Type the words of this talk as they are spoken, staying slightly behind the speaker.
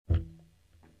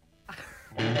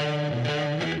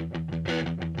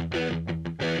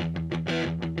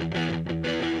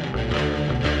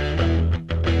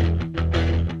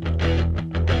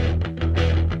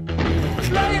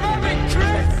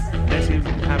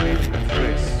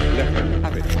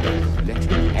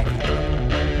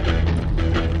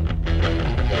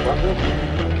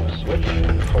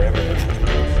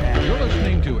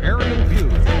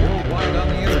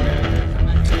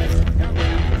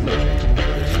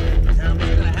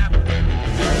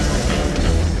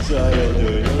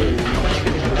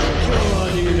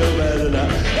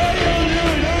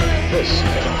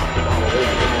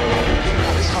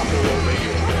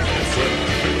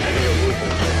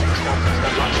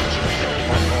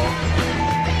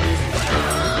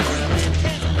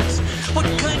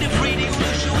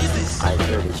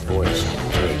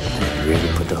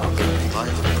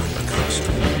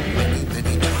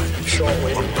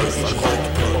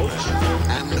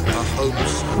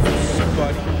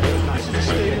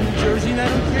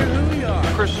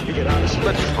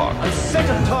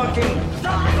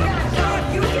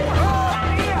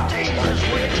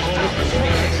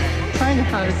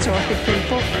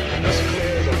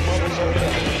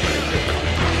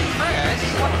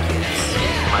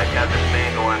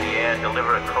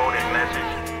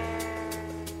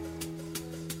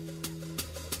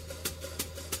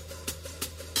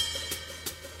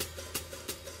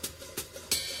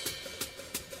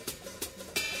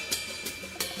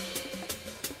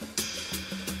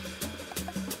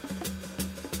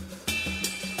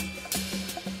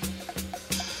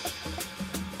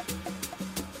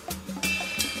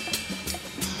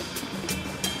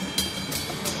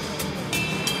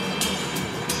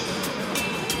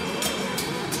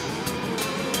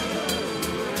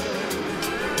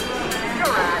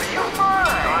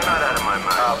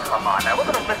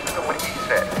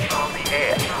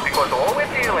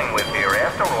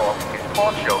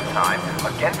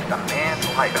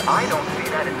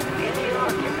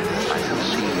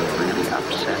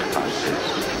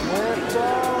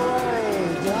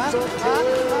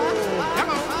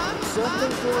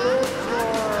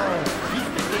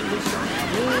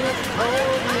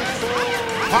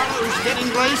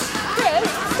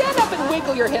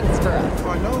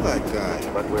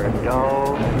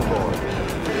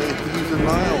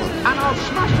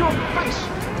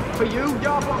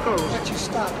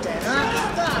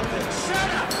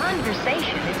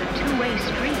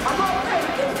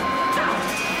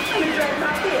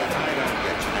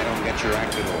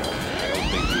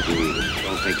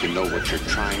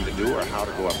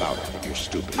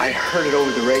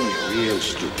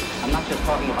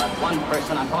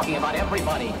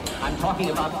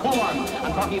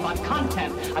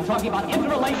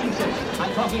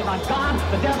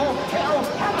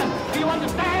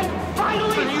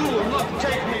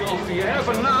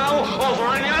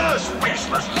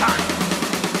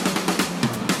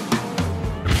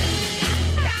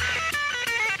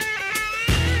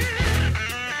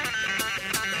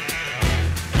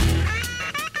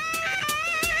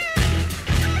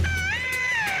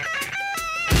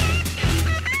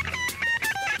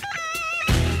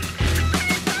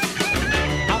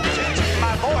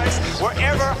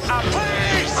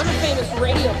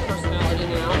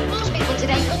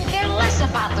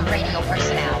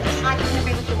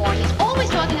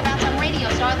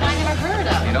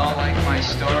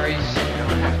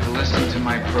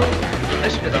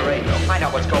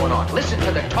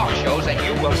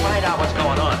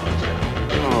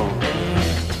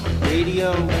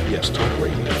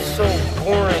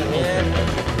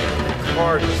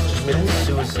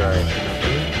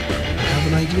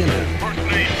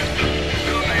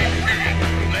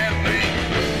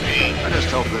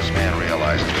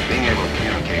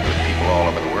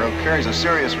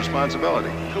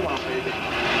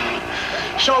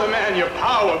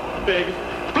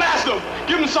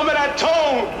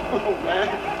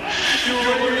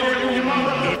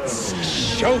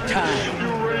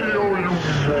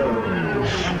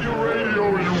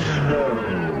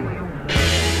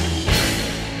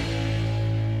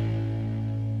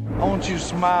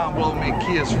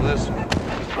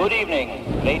Good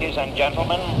evening, ladies and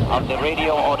gentlemen of the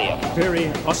radio audience. Very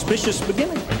auspicious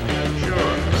beginning.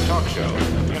 Sure, talk show.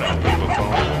 You know, people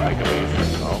phone and make a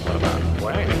basic call. What about? Well,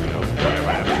 anything, you know,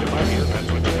 whatever happens to my ear,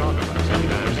 that's what you talk about.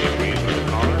 Sometimes he agrees with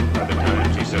the caller, other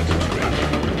times he sets it straight.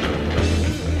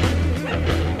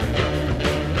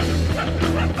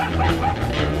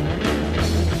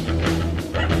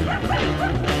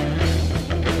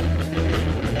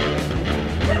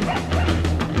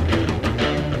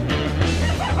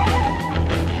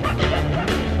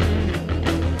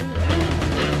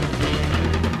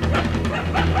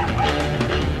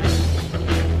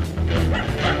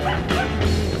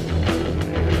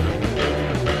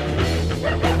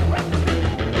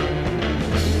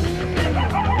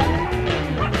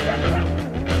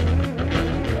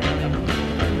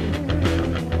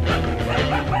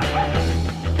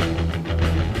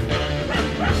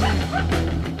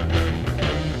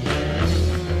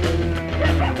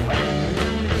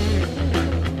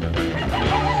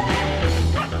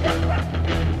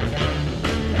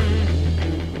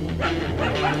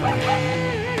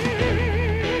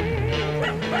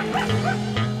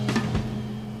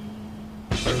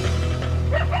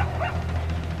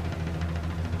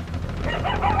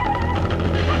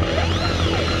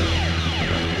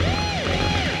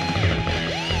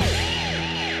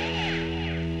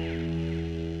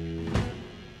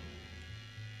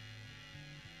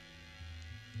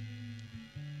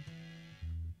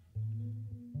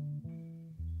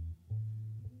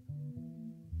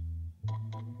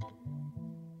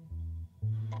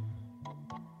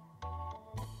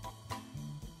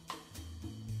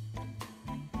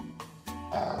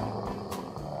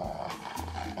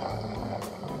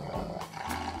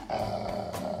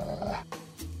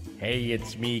 Hey,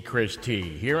 it's me, Chris T,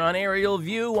 here on Aerial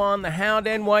View on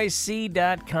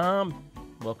thehoundnyc.com.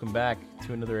 Welcome back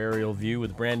to another Aerial View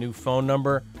with a brand new phone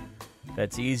number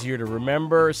that's easier to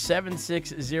remember,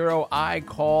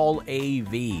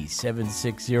 760-I-CALL-AV,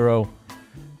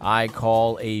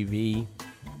 760-I-CALL-AV.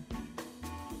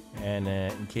 And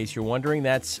in case you're wondering,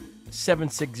 that's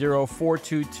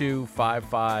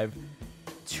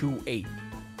 760-422-5528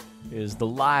 is the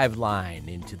live line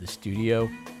into the studio.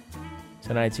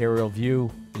 Tonight's Aerial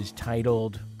View is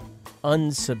titled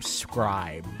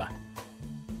Unsubscribe,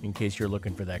 in case you're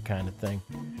looking for that kind of thing.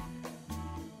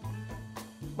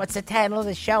 What's the title of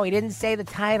the show? He didn't say the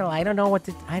title. I don't know what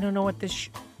this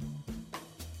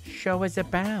show is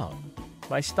about.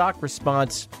 My stock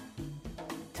response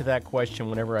to that question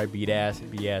whenever I'd be asked,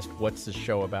 what's the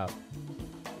show about?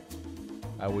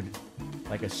 I would,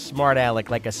 like a smart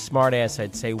aleck, like a smart ass,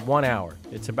 I'd say 1 hour.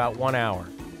 It's about 1 hour.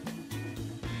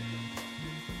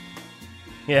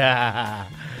 Yeah.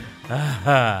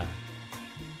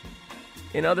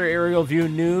 In other Aerial View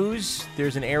news,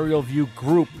 there's an Aerial View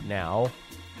group now,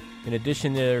 in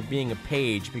addition to there being a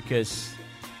page, because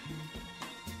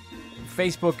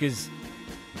Facebook is...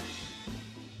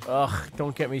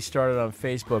 don't get me started on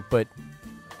Facebook, but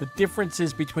the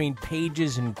differences between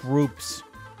pages and groups,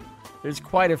 there's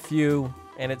quite a few,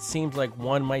 and it seems like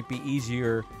one might be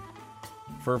easier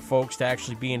for folks to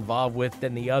actually be involved with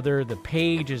than the other. The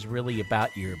page is really about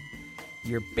your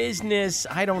business.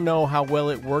 I don't know how well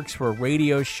it works for a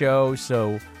radio show,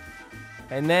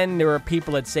 and then there are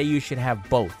people that say you should have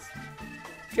both.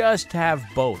 Just have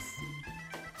both.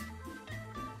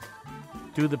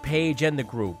 Do the page and the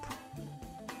group.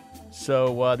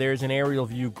 So there's an Aerial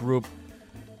View group.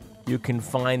 You can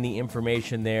find the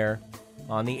information there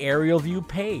on the Aerial View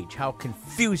page. How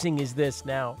confusing is this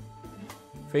now?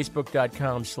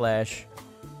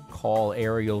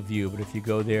 Facebook.com/CallAerialView. But if you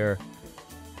go there,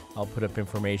 I'll put up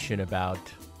information about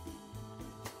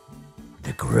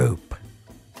the group.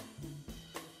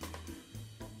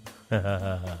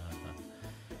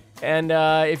 And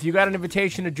if you got an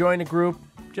invitation to join the group,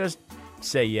 just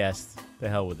say yes. The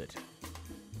hell with it.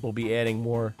 We'll be adding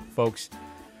more folks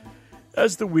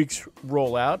as the weeks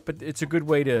roll out, but it's a good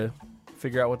way to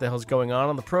figure out what the hell's going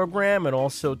on the program and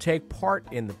also take part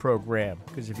in the program.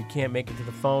 Because if you can't make it to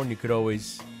the phone, you could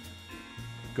always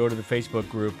go to the Facebook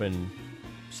group and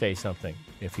say something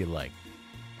if you like.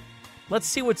 Let's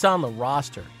see what's on the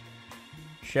roster,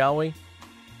 shall we?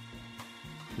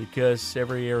 Because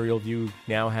every Aerial View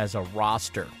now has a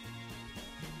roster.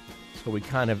 So we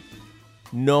kind of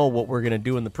know what we're going to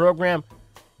do in the program.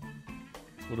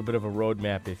 A little bit of a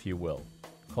roadmap, if you will.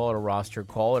 Call it a roster,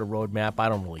 call it a roadmap. I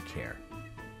don't really care.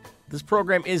 This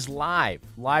program is live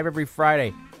every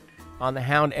Friday on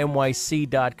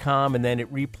thehoundnyc.com, and then it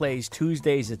replays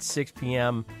Tuesdays at 6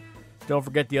 p.m. Don't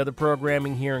forget the other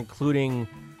programming here, including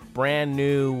brand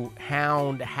new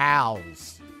Hound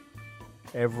Howls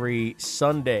every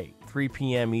Sunday, 3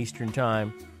 p.m. Eastern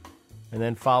Time. And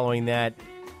then following that,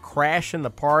 Crashing the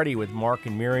Party with Mark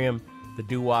and Miriam, the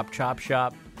doo-wop chop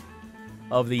shop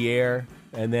of the air,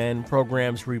 and then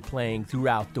programs replaying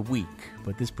throughout the week.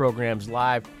 But this program's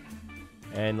live,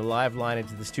 and the live line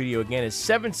into the studio again is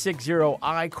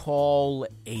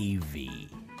 760-I-CALL-AV.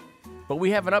 But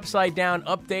we have an Upside Down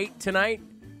update tonight,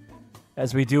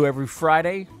 as we do every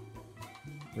Friday.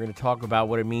 We're going to talk about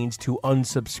what it means to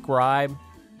unsubscribe.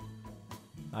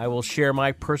 I will share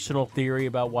my personal theory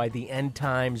about why the end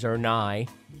times are nigh.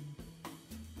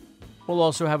 We'll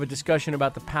also have a discussion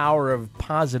about the power of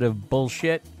positive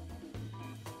bullshit.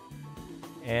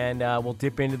 And we'll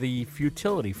dip into the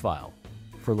futility file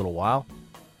for a little while.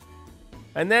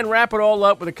 And then wrap it all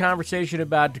up with a conversation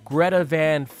about Greta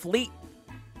Van Fleet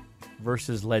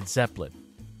versus Led Zeppelin.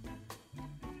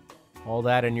 All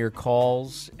that in your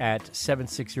calls at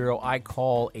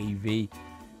 760-I-CALL-AV. You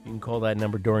can call that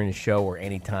number during the show or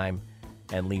anytime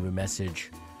and leave a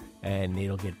message, and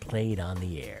it'll get played on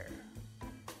the air.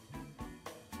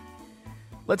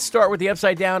 Let's start with the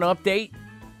Upside Down update.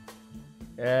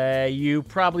 You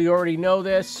probably already know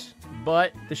this,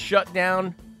 but the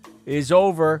shutdown is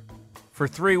over for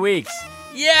 3 weeks.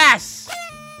 Yes!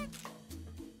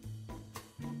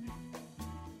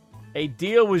 A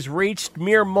deal was reached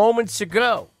mere moments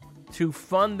ago to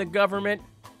fund the government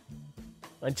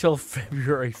until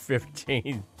February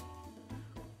 15th.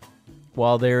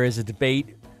 While there is a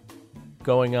debate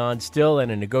going on still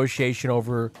and a negotiation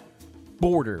over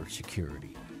border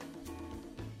security.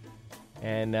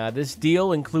 And this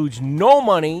deal includes no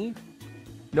money,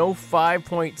 no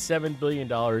 $5.7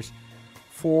 billion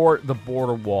for the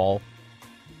border wall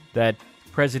that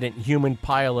President Human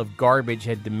Pile of Garbage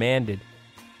had demanded.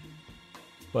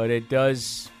 But it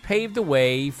does pave the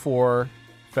way for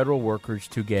federal workers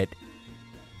to get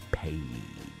paid.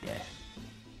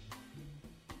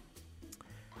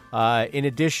 In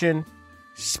addition,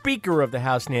 Speaker of the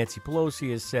House Nancy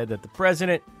Pelosi has said that the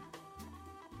president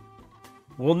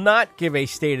will not give a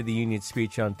State of the Union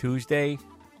speech on Tuesday,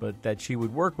 but that she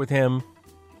would work with him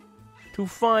to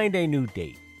find a new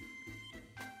date.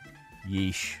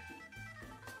 Yeesh.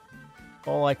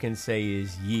 All I can say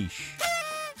is yeesh.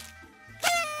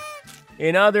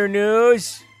 In other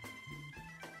news,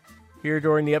 here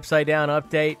during the Upside Down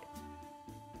update,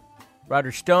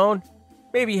 Roger Stone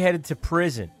maybe headed to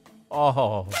prison.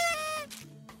 Oh,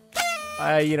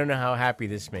 you don't know how happy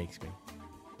this makes me.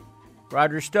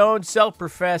 Roger Stone,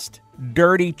 self-professed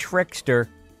dirty trickster,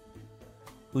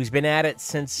 who's been at it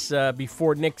since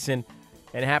before Nixon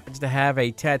and happens to have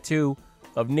a tattoo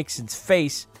of Nixon's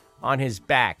face on his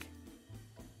back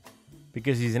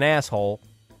because he's an asshole.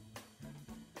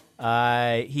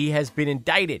 He has been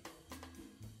indicted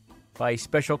by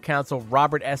Special Counsel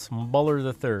Robert S. Mueller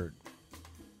III.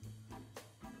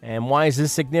 And why is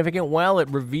this significant? Well, it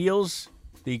reveals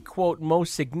the, quote,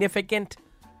 most significant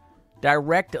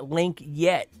direct link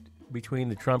yet between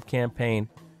the Trump campaign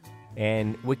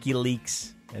and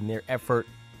WikiLeaks and their effort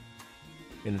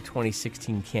in the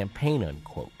 2016 campaign,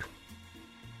 unquote.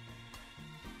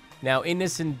 Now, in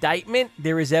this indictment,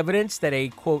 there is evidence that a,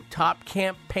 quote, top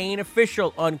campaign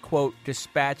official, unquote,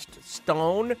 dispatched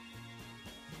Stone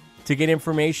to get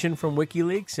information from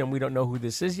WikiLeaks, and we don't know who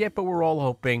this is yet, but we're all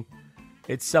hoping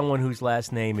it's someone whose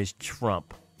last name is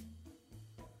Trump.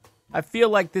 I feel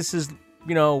like this is,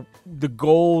 the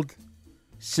gold,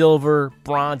 silver,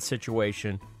 bronze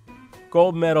situation.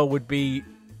 Gold medal would be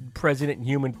President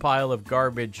Human Pile of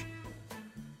Garbage.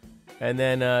 And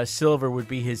then silver would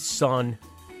be his son,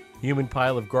 Human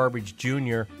Pile of Garbage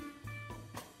Jr.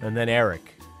 And then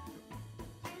Eric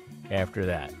after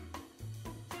that.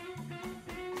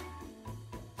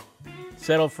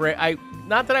 Settle for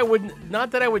not that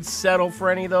I would settle for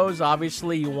any of those.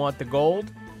 Obviously, you want the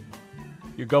gold.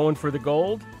 You're going for the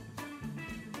gold.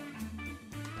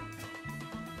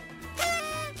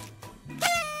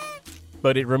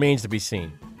 But it remains to be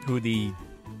seen who the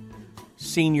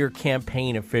senior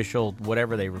campaign official,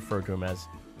 whatever they refer to him as,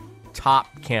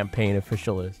 top campaign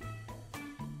official is.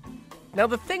 Now,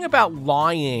 the thing about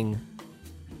lying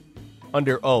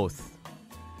under oath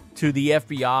to the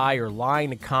FBI or lying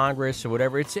to Congress or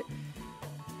whatever, it's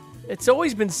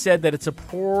always been said that it's a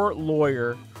poor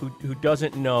lawyer who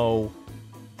doesn't know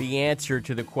the answer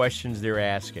to the questions they're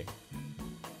asking.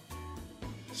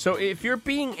 So if you're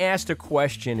being asked a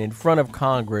question in front of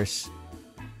Congress,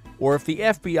 or if the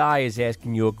FBI is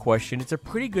asking you a question, it's a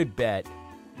pretty good bet,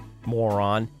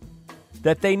 moron,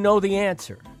 that they know the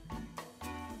answer.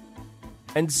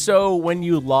 And so when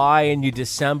you lie and you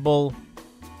dissemble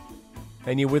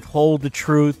and you withhold the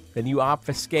truth and you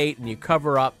obfuscate and you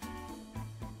cover up,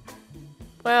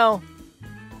 well,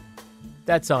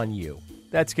 that's on you.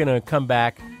 That's going to come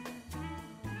back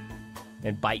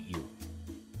and bite you.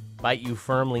 Bite you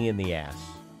firmly in the ass.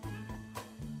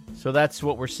 So that's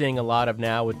what we're seeing a lot of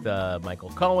now with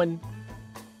Michael Cohen.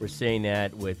 We're seeing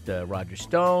that with Roger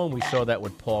Stone. We saw that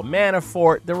with Paul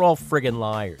Manafort. They're all friggin'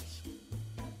 liars.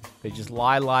 They just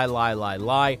lie.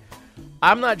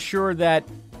 I'm not sure that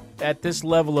at this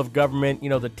level of government,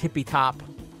 the tippy top,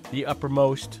 the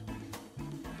uppermost,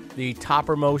 the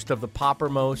toppermost of the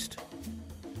poppermost,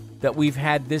 that we've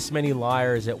had this many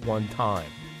liars at one time.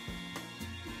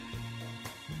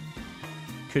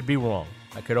 Could be wrong.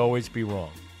 I could always be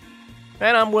wrong.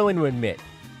 And I'm willing to admit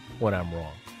when I'm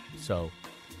wrong. So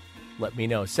let me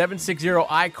know.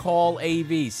 760-I-CALL-AV.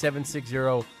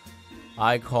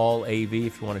 760-I-CALL-AV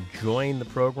if you want to join the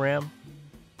program.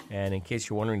 And in case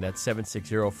you're wondering, that's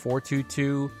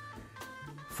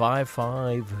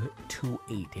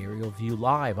 760-422-5528. Aerial View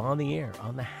live on the air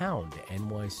on the Hound,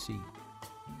 NYC.com.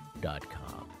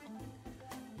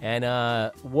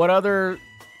 And what other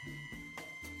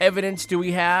evidence do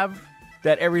we have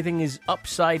that everything is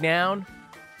upside down?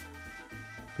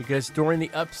 Because during the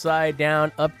Upside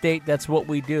Down update, that's what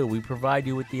we do. We provide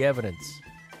you with the evidence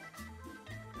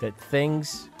that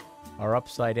things are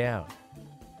upside down.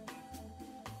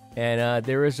 And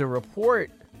there is a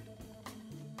report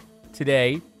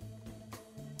today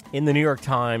in the New York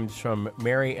Times from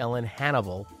Mary Ellen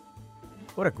Hannibal.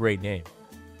 What a great name.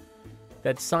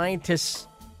 That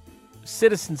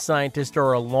citizen scientists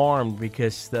are alarmed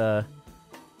because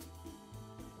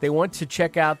they went to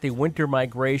check out the winter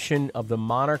migration of the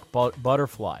monarch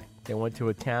butterfly. They went to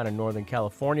a town in Northern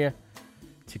California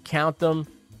to count them,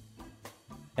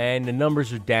 and the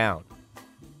numbers are down.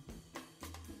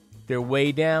 They're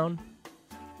way down.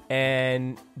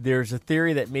 And there's a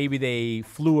theory that maybe they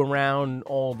flew around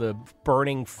all the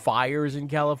burning fires in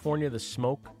California, the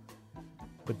smoke.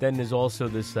 But then there's also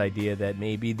this idea that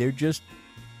maybe they're just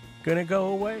going to go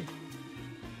away.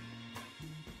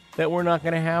 That we're not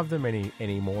going to have them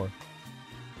anymore.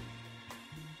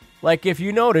 Like if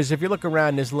you notice, if you look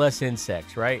around, there's less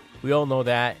insects, right? We all know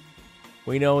that.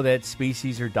 We know that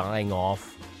species are dying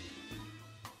off.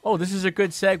 Oh, this is a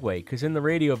good segue, because in the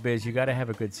radio biz, you got to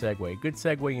have a good segue. Good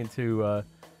segue into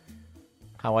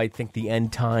how I think the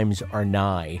end times are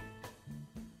nigh.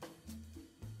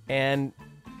 And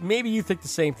maybe you think the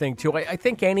same thing, too. I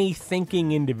think any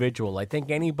thinking individual, I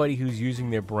think anybody who's using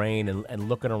their brain and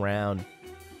looking around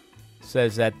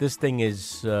says that this thing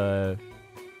is, there's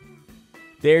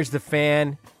the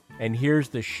fan, and here's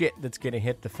the shit that's going to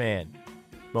hit the fan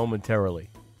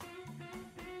momentarily.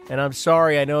 And I'm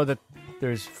sorry, I know that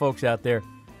there's folks out there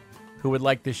who would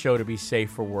like this show to be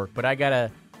safe for work, but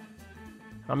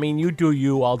you do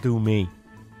you, I'll do me.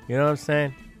 You know what I'm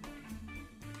saying?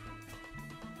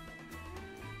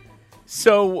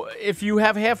 So if you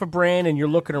have half a brain and you're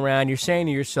looking around, you're saying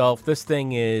to yourself, this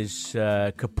thing is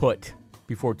kaput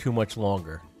before too much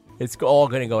longer. It's all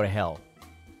going to go to hell.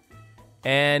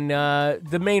 And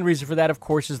the main reason for that, of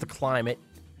course, is the climate.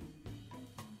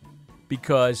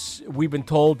 Because we've been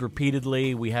told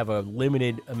repeatedly we have a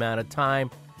limited amount of time.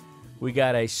 We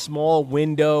got a small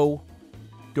window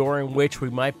during which we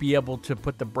might be able to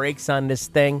put the brakes on this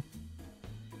thing.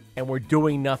 And we're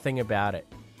doing nothing about it.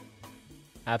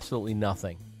 Absolutely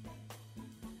nothing.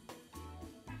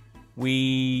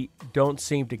 We don't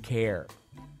seem to care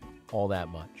all that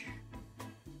much.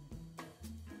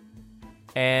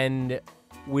 And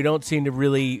we don't seem to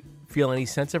really feel any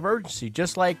sense of urgency.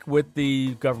 Just like with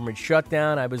the government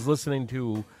shutdown, I was listening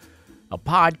to a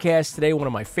podcast today, one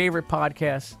of my favorite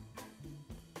podcasts,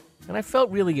 and I felt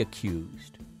really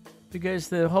accused because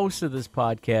the hosts of this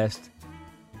podcast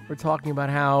were talking about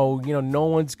how, no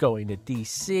one's going to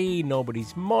D.C.,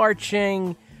 nobody's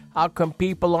marching, how come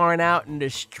people aren't out in the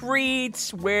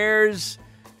streets, where's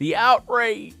the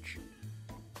outrage?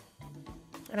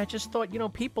 And I just thought,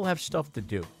 people have stuff to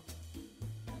do.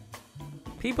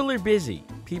 People are busy.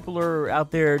 People are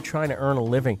out there trying to earn a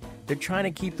living. They're trying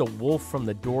to keep the wolf from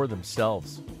the door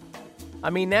themselves.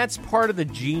 That's part of the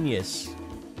genius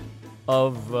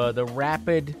of the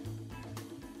rapid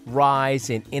rise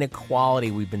in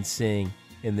inequality we've been seeing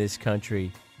in this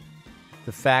country.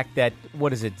 The fact that,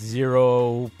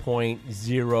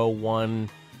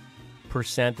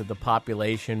 0.01% of the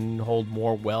population hold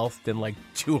more wealth than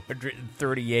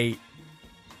 238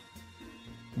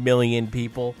 million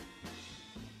people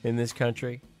in this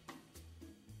country.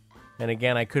 And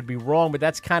again, I could be wrong, but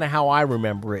that's kind of how I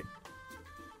remember it.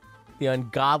 The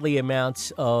ungodly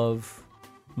amounts of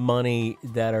money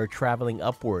that are traveling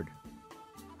upward.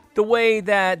 The way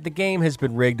that the game has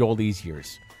been rigged all these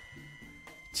years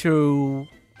to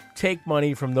take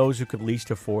money from those who could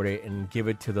least afford it and give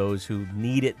it to those who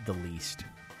need it the least.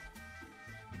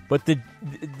 But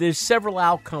there's several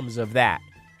outcomes of that.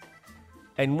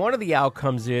 And one of the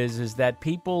outcomes is that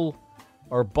people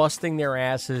are busting their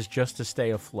asses just to stay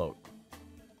afloat.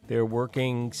 They're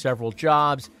working several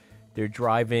jobs. They're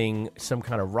driving some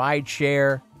kind of ride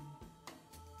share.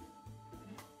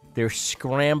 They're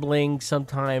scrambling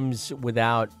oftentimes,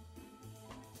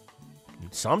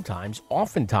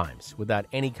 without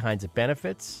any kinds of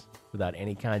benefits, without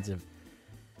any kinds of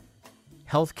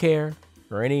health care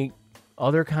or any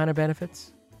other kind of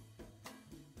benefits.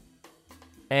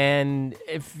 And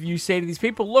if you say to these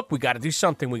people, look, we got to do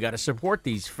something. We got to support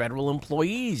these federal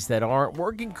employees that aren't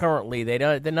working currently.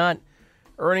 They're not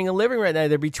earning a living right now.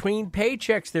 They're between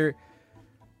paychecks.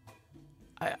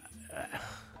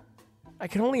 I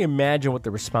can only imagine what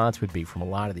the response would be from a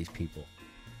lot of these people.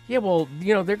 Yeah, well,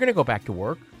 they're going to go back to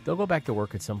work. They'll go back to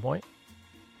work at some point.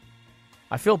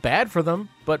 I feel bad for them,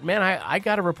 but man, I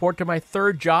got to report to my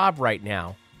third job right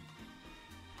now.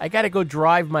 I got to go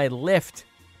drive my Lyft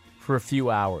for a few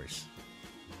hours.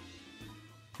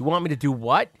 You want me to do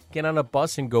what? Get on a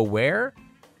bus and go where?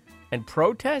 And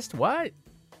protest? What?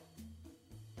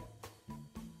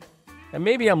 And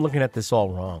maybe I'm looking at this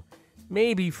all wrong.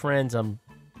 Maybe, friends, I'm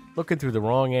looking through the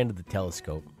wrong end of the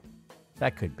telescope.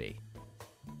 That could be.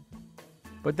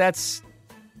 But that's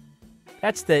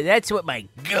what my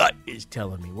gut is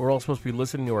telling me. We're all supposed to be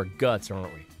listening to our guts,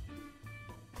 aren't we?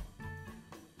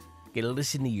 Gotta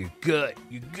listen to your gut.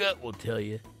 Your gut will tell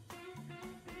you.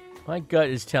 My gut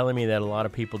is telling me that a lot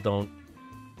of people don't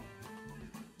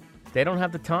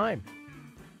have the time.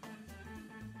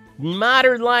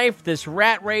 Modern life, this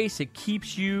rat race, it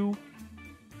keeps you...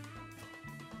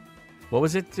 What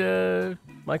was it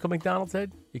Michael McDonald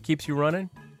said? It keeps you running?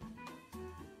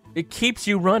 It keeps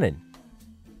you running.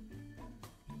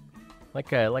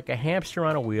 Like a hamster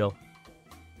on a wheel.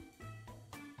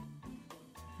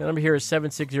 The number here is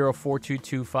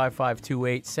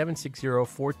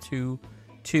 760-422-5528.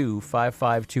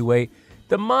 760-422-5528.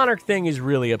 The Monarch thing is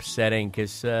really upsetting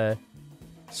because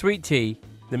Sweet Tea,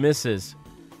 the missus,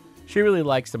 she really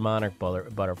likes the Monarch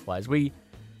butterflies. We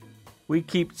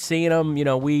keep seeing them. You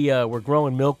know, we're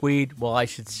growing milkweed. Well, I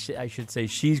should say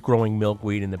she's growing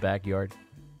milkweed in the backyard.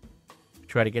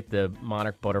 Try to get the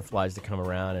Monarch butterflies to come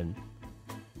around, and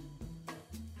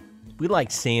we like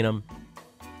seeing them.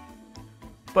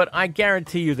 But I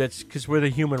guarantee you that's because we're the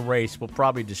human race. We'll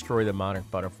probably destroy the Monarch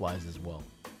butterflies as well.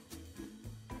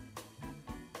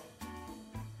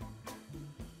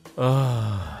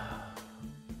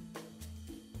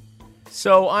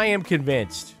 So I am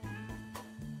convinced.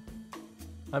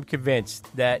 I'm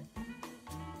convinced that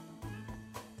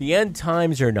the end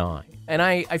times are nigh. And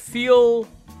I feel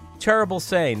terrible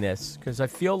saying this because I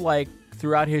feel like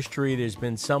throughout history there's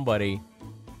been somebody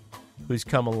who's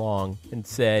come along and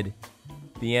said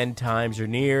the end times are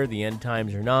near, the end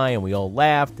times are nigh, and we all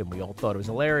laughed and we all thought it was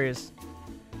hilarious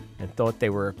and thought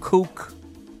they were a kook,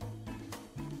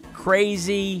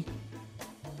 crazy.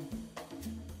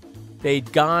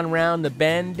 They'd gone round the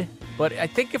bend. But I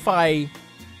think if I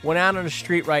went out on the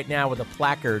street right now with a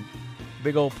placard,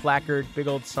 big old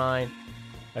sign,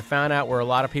 I found out where a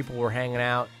lot of people were hanging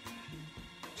out,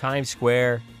 Times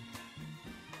Square,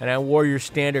 and I wore your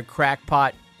standard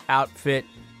crackpot outfit.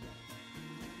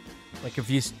 Like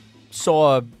if you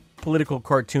saw a political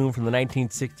cartoon from the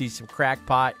 1960s, some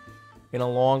crackpot in a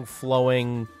long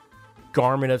flowing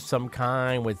garment of some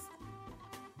kind with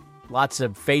lots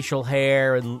of facial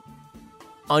hair and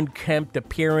unkempt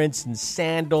appearance and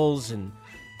sandals and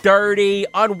dirty,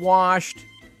 unwashed,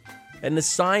 and the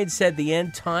sign said the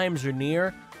end times are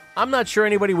near, I'm not sure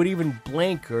anybody would even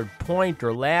blink or point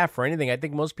or laugh or anything. I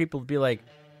think most people would be like,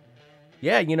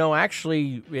 yeah, you know,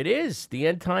 actually it is. The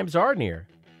end times are near.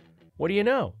 What do you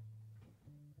know?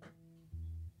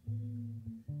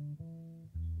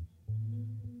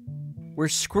 We're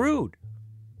screwed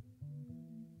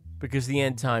because the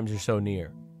end times are so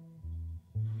near.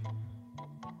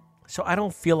 So I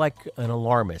don't feel like an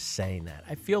alarmist saying that.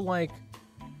 I feel like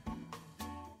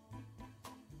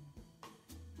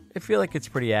it's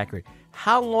pretty accurate.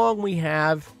 How long we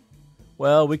have,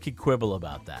 well, we could quibble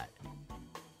about that.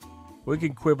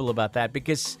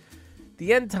 Because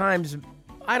the end times,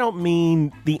 I don't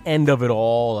mean the end of it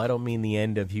all. I don't mean the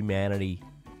end of humanity.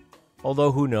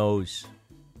 Although, who knows?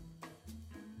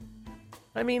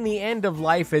 I mean the end of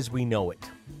life as we know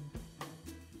it.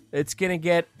 It's going to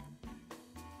get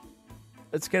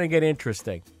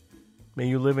interesting. May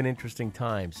you live in interesting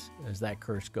times, as that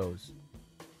curse goes.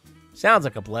 Sounds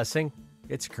like a blessing.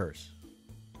 It's a curse.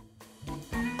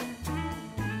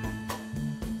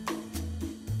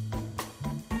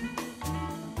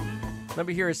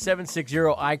 Number here is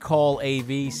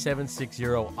 760-I-CALL-AV,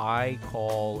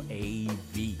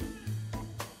 760-I-CALL-AV,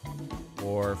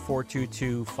 or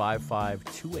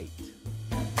 422-5528.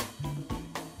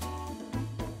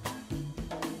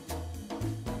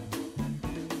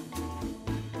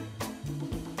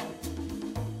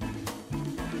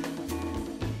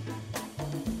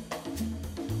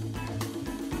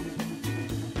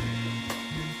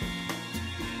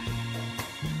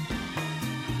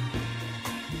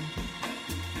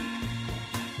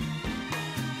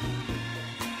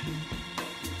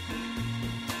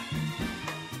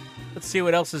 Let's see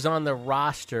what else is on the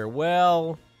roster.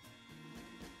 Well,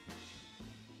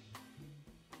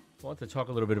 I want to talk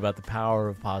a little bit about the power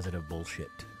of positive bullshit.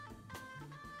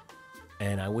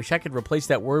 And I wish I could replace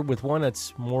that word with one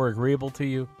that's more agreeable to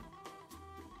you.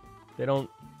 They don't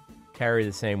carry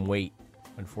the same weight,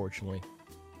 unfortunately.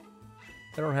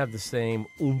 They don't have the same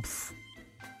oomph.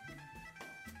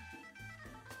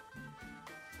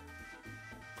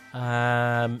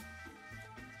 I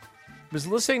was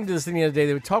listening to this thing the other day.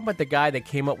 They were talking about the guy that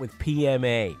came up with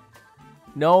PMA.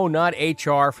 No, not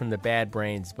HR from the Bad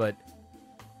Brains, but...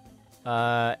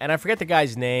 and I forget the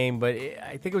guy's name, but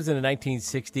I think it was in the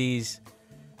 1960s,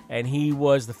 and he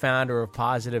was the founder of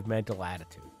Positive Mental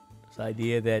Attitude. This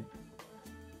idea that,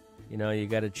 you know, you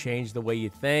got to change the way you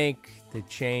think, to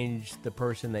change the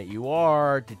person that you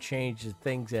are, to change the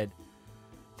things that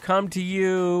come to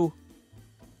you.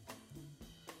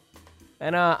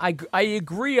 And I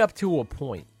agree up to a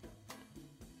point.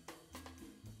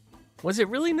 Was it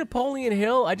really Napoleon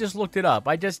Hill? I just looked it up.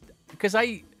 Because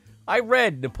I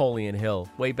read Napoleon Hill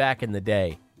way back in the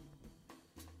day.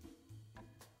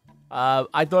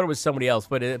 I thought it was somebody else,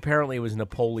 but apparently it was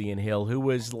Napoleon Hill, who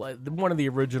was one of the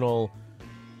original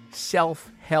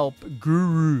self-help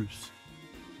gurus,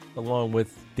 along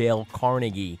with Dale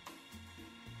Carnegie,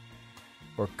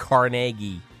 or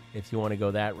Carnegie, if you want to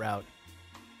go that route.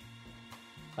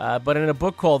 But in a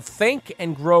book called Think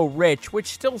and Grow Rich, which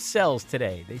still sells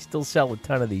today. They still sell a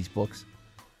ton of these books.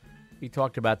 He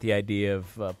talked about the idea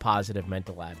of positive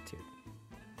mental attitude.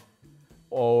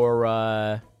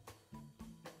 Or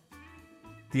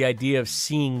the idea of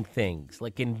seeing things,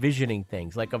 like envisioning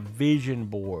things, like a vision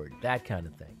board, that kind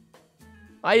of thing.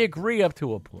 I agree up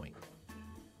to a point.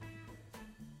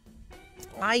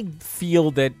 I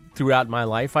feel that throughout my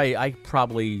life, I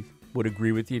probably would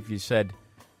agree with you if you said,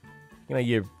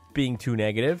 you're being too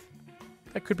negative.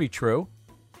 That could be true.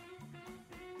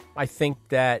 I think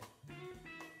that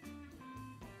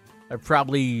I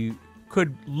probably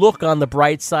could look on the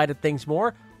bright side of things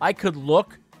more. I could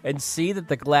look and see that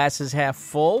the glass is half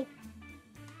full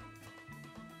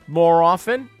more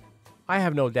often. I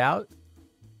have no doubt.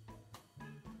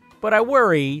 But I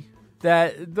worry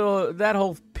that that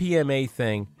whole PMA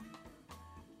thing,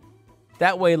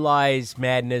 that way lies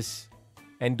madness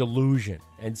and delusion,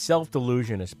 and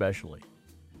self-delusion especially.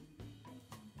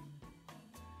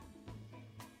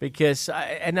 Because,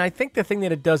 I think the thing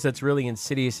that it does that's really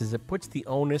insidious is it puts the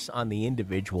onus on the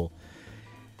individual.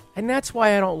 And that's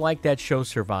why I don't like that show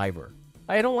Survivor.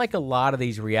 I don't like a lot of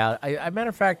these reality. Matter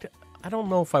of fact, I don't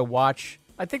know if I watch.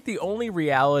 I think the only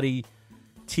reality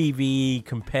TV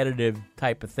competitive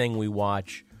type of thing we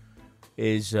watch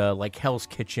is like Hell's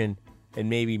Kitchen and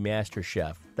maybe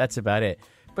MasterChef. That's about it.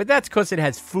 But that's because it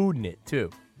has food in it, too.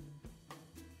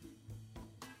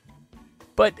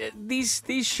 But these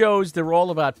shows, they're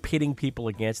all about pitting people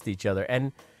against each other.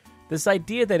 And this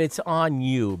idea that it's on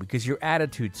you because your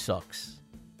attitude sucks.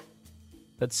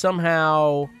 That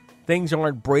somehow things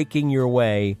aren't breaking your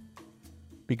way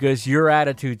because your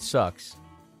attitude sucks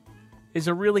is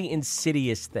a really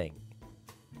insidious thing.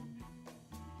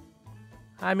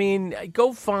 I mean,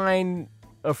 go find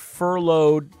a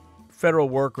furloughed federal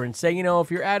worker and say, if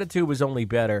your attitude was only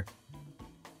better,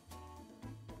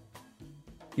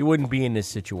 you wouldn't be in this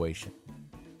situation.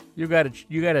 You got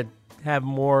to have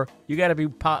more. You got to be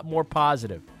more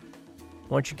positive.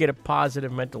 Once you get a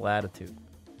positive mental attitude,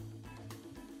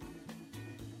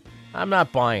 I'm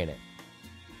not buying it.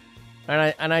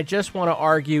 And I just want to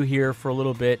argue here for a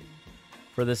little bit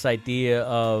for this idea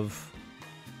of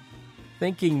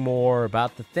thinking more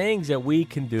about the things that we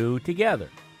can do together,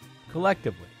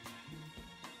 collectively.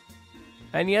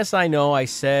 And yes, I know I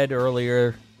said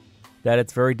earlier that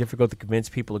it's very difficult to convince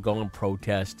people to go and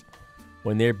protest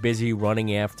when they're busy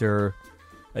running after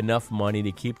enough money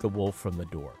to keep the wolf from the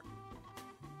door.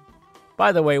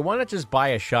 By the way, why not just buy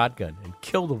a shotgun and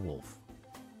kill the wolf?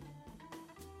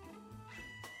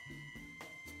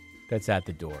 That's at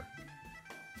the door.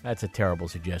 That's a terrible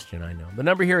suggestion, I know. The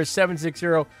number here is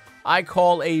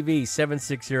 760-I-CALL-AV,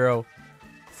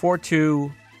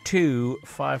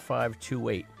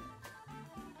 760-422-5528.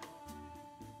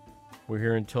 We're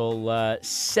here until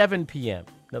 7 p.m.,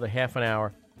 another half an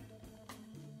hour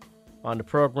on the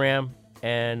program,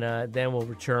 and then we'll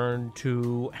return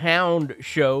to Hound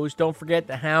shows. Don't forget,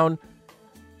 the Hound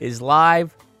is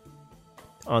live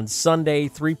on Sunday,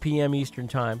 3 p.m. Eastern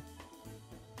Time,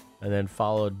 and then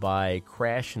followed by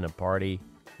Crash and the Party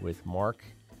with Mark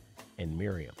and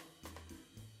Miriam.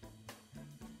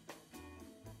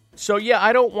 So, yeah,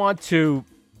 I don't want to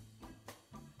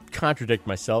contradict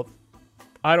myself.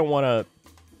 I don't want to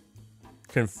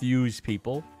confuse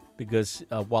people because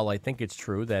while I think it's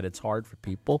true that it's hard for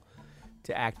people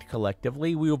to act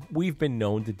collectively, we've been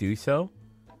known to do so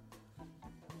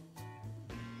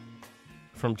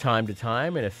from time to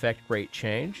time and affect great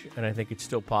change, and I think it's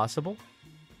still possible.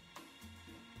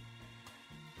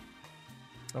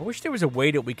 I wish there was a way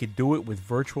that we could do it with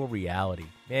virtual reality.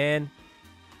 Man,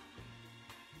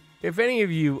 if any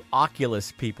of you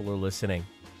Oculus people are listening,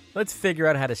 let's figure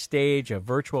out how to stage a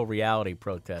virtual reality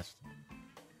protest.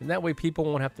 And that way people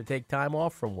won't have to take time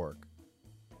off from work.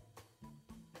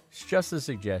 It's just a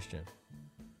suggestion.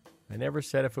 I never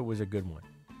said if it was a good one.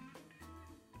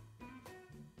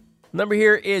 Number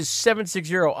here is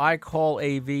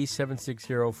 760-I-CALL-AV,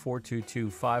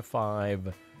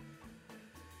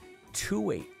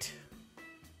 760-422-5528.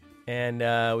 And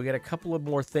we got a couple of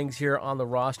more things here on the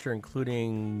roster,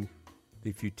 including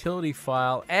the futility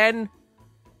file. And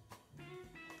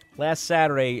last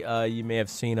Saturday, you may have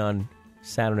seen on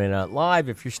Saturday Night Live,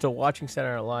 if you're still watching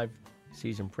Saturday Night Live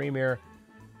season premiere,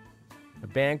 a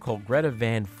band called Greta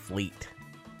Van Fleet.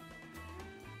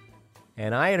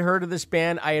 And I had heard of this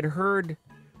band. I had heard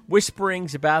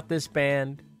whisperings about this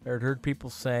band. I had heard people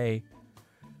say,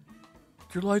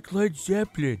 they're like Led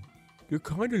Zeppelin. They're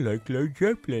kind of like Led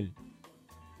Zeppelin.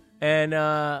 And,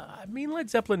 I mean, Led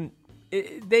Zeppelin,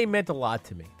 they meant a lot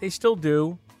to me. They still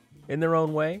do, in their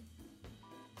own way.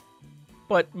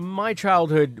 But my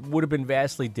childhood would have been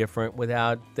vastly different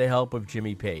without the help of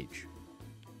Jimmy Page.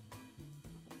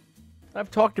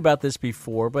 I've talked about this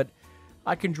before, but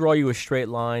I can draw you a straight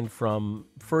line from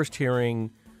first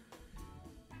hearing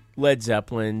Led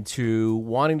Zeppelin to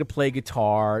wanting to play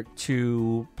guitar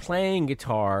to playing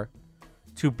guitar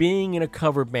to being in a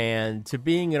cover band to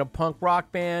being in a punk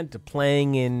rock band to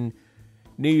playing in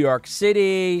New York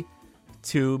City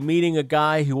to meeting a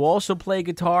guy who also played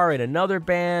guitar in another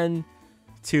band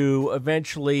to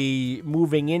eventually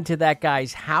moving into that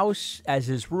guy's house as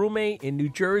his roommate in New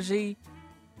Jersey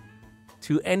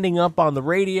to ending up on the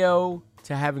radio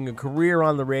to having a career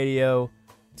on the radio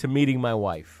to meeting my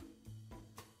wife.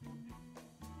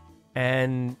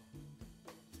 And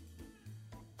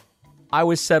I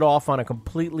was set off on a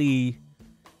completely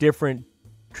different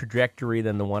trajectory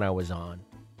than the one I was on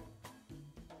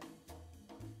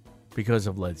because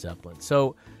of Led Zeppelin.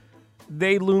 So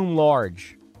they loom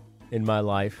large in my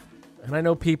life. And I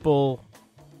know people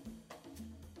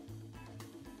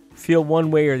feel one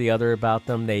way or the other about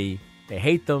them. They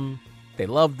hate them. They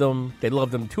love them. They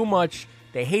love them too much.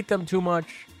 They hate them too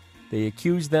much. They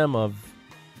accuse them of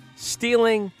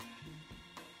stealing.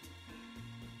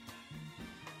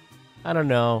 I don't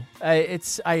know.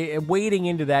 Wading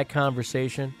into that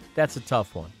conversation, that's a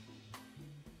tough one.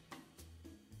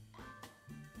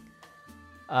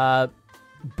 But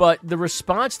the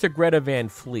response to Greta Van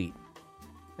Fleet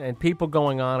and people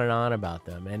going on and on about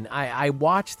them, and I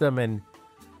watched them and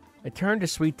I turned to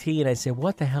Sweet Tea and I said,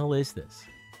 what the hell is this?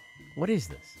 What is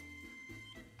this?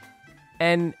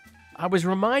 And I was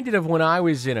reminded of when I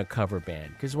was in a cover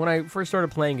band, because when I first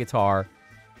started playing guitar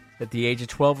at the age of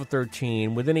 12 or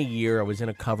 13, within a year I was in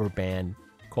a cover band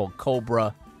called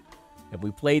Cobra, and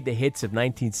we played the hits of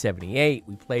 1978.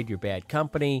 We played Your Bad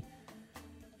Company,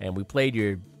 and we played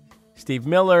your Steve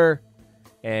Miller,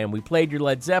 and we played your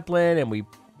Led Zeppelin, and we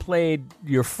played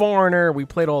your Foreigner. We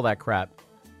played all that crap.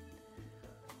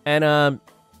 And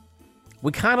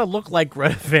we kind of look like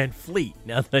Greta Van Fleet,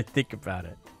 now that I think about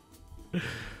it.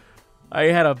 I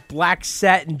had a black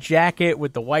satin jacket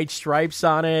with the white stripes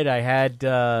on it. I had,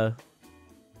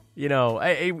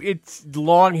 it's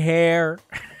long hair.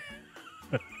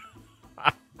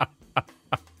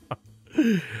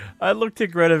 I looked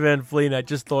at Greta Van Fleet and I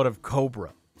just thought of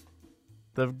Cobra,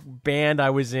 the band I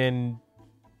was in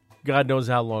God knows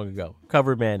how long ago,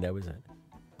 cover band I was in.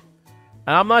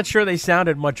 And I'm not sure they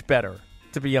sounded much better,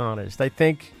 to be honest. I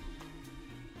think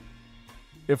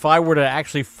if I were to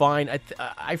actually find...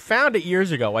 I found it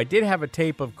years ago. I did have a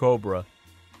tape of Cobra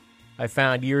I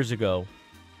found years ago.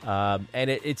 And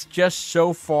it's just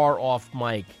so far off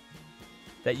mic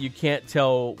that you can't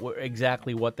tell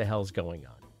exactly what the hell's going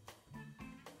on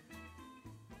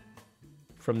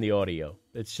from the audio.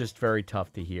 It's just very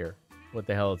tough to hear what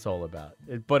the hell it's all about.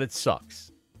 But it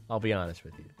sucks. I'll be honest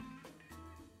with you.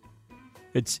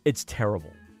 It's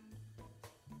terrible.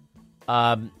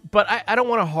 But I don't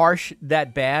want to harsh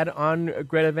that bad on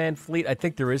Greta Van Fleet. I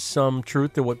think there is some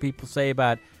truth to what people say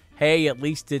about, hey, at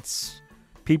least it's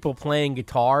people playing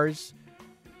guitars.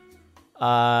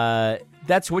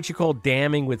 That's what you call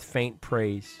damning with faint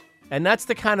praise. And that's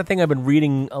the kind of thing I've been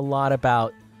reading a lot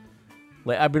about.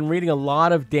 I've been reading a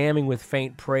lot of damning with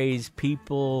faint praise,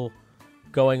 people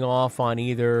going off on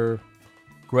either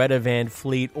Greta Van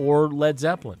Fleet or Led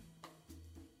Zeppelin.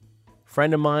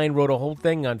 Friend of mine wrote a whole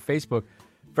thing on Facebook,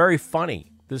 very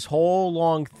funny, this whole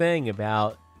long thing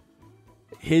about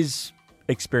his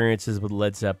experiences with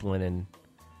Led Zeppelin, and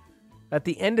at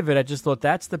the end of it, I just thought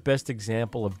that's the best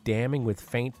example of damning with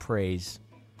faint praise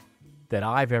that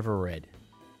I've ever read,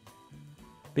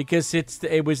 because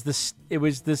it was this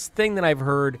thing that I've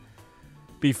heard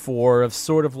before of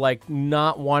sort of like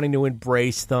not wanting to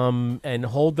embrace them and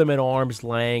hold them at arm's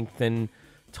length and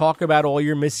talk about all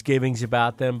your misgivings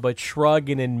about them, but shrug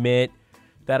and admit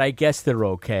that I guess they're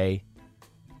okay.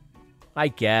 I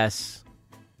guess.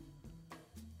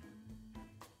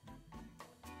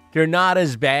 They're not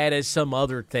as bad as some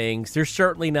other things. They're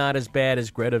certainly not as bad as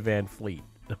Greta Van Fleet,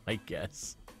 I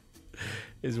guess,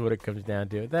 is what it comes down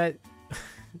to. That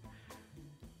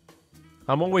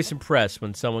I'm always impressed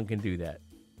when someone can do that.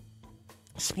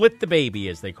 Split the baby,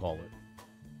 as they call it.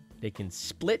 They can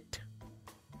split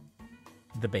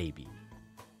the baby.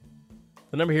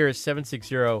 The number here is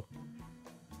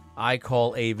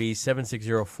 760-I-CALL-AV,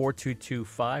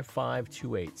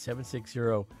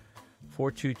 760-422-5528,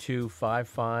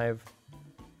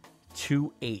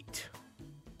 760-422-5528.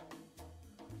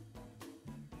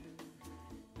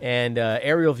 And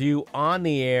Aerial View on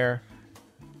the air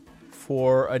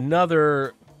for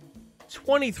another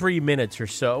 23 minutes or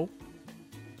so.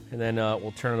 And then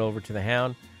we'll turn it over to the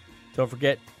Hound. Don't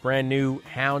forget, brand new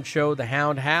Hound show, The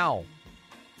Hound Howl,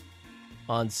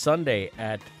 on Sunday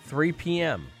at 3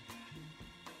 p.m.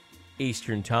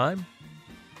 Eastern Time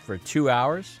for 2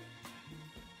 hours.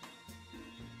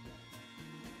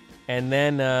 And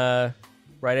then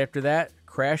right after that,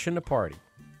 Crashing the Party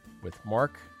with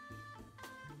Mark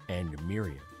and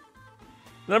Miriam.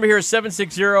 The number here is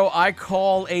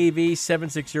 760-I-CALL-AV,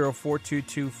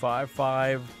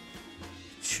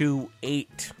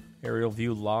 760-422-5528. Aerial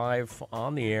View live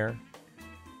on the air,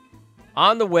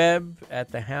 on the web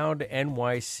at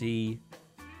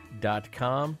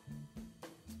thehoundnyc.com.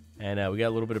 And we got a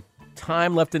little bit of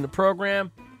time left in the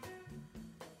program.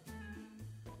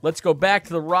 Let's go back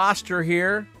to the roster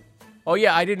here. Oh,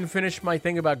 yeah, I didn't finish my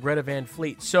thing about Greta Van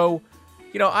Fleet. So,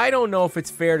 I don't know if it's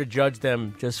fair to judge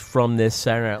them just from this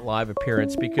Saturday Night Live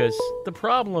appearance, because the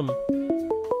problem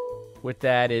with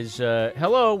that is,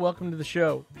 hello, welcome to the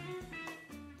show.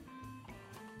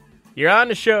 You're on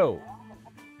the show.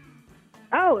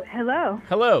 Oh, hello.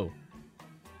 Hello.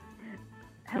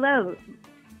 Hello.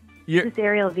 Is this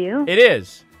Aerial View? It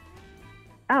is.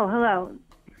 Oh, hello.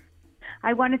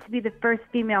 I wanted to be the first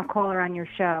female caller on your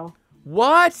show.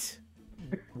 What?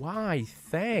 Why?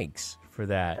 Thanks for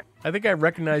that. I think I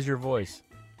recognize your voice.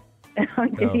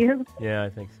 Did you? Yeah, I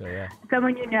think so, yeah.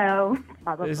 Someone you know,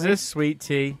 probably. Is this Sweet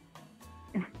Tea?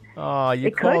 Oh,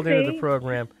 you called into the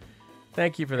program.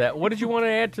 Thank you for that. What did you want to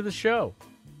add to the show?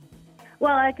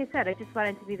 Well, like I said, I just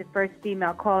wanted to be the first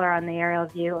female caller on the Aerial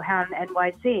View, Hound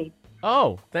NYC.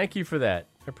 Oh, thank you for that.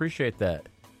 I appreciate that.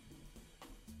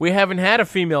 We haven't had a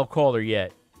female caller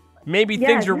yet. Maybe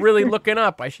things are really looking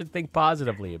up. I should think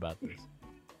positively about this.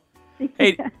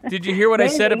 Hey, did you hear what I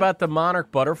said about the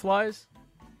monarch butterflies?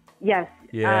 Yes.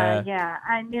 Yeah. Yeah.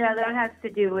 And, that has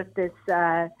to do with this,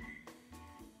 I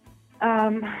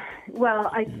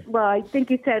think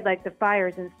you said like the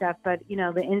fires and stuff, but,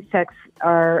 the insects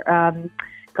are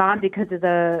gone because of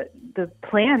the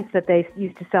plants that they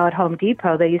used to sell at Home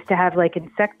Depot. They used to have like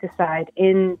insecticide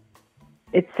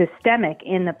it's systemic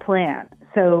in the plant.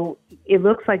 So it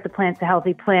looks like the plant's a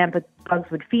healthy plant, but bugs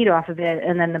would feed off of it,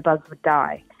 and then the bugs would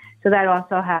die. So that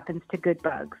also happens to good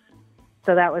bugs.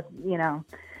 So that was,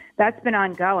 that's been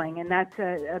ongoing, and that's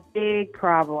a big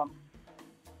problem.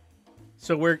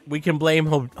 So we can blame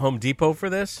Home Depot for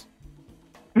this?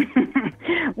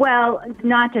 Well,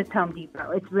 not just Home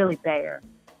Depot. It's really Bayer.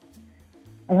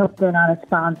 I hope they're not a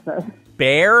sponsor.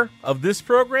 Bayer of this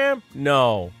program?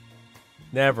 No,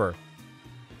 never.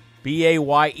 Bayer,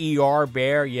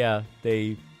 Bayer, yeah.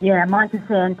 Yeah,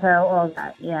 Monsanto, all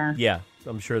that, yeah. Yeah,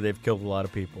 I'm sure they've killed a lot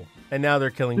of people. And now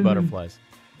they're killing butterflies.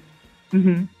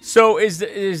 Mm-hmm. So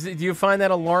do you find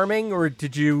that alarming, or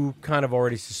did you kind of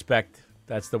already suspect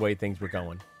that's the way things were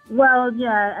going? Well,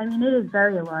 yeah, I mean, it is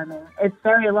very alarming. It's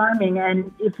very alarming,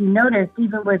 and if you notice,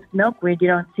 even with milkweed, you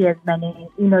don't see as many.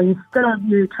 You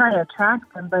try to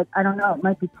attract them, but I don't know, it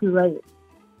might be too late.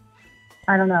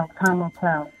 I don't know, time will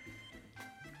tell.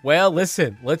 Well,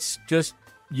 listen, let's just,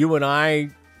 you and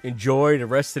I, enjoy the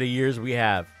rest of the years we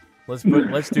have. Let's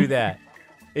do that.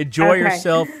 Enjoy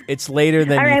yourself. It's later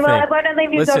than you think. All right, well, I want to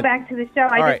leave you go back to the show.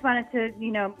 I just right. wanted to,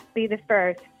 be the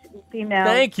first female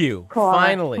Thank you. caller.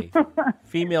 Finally.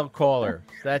 Female caller.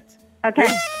 Okay.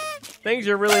 Things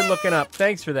are really looking up.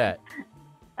 Thanks for that.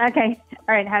 Okay.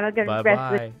 All right, have a good rest of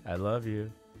Bye-bye. I love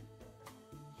you.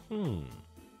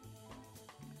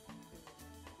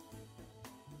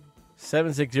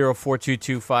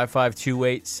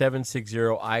 760-422-5528,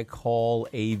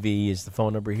 760-I-CALL-AV is the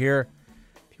phone number here.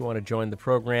 If you want to join the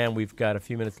program, we've got a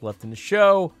few minutes left in the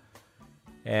show.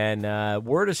 And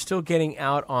word is still getting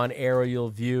out on Aerial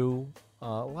View.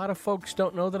 A lot of folks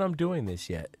don't know that I'm doing this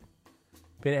yet.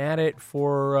 Been at it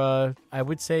for, I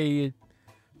would say, a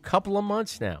couple of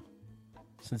months now,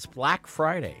 since Black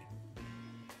Friday.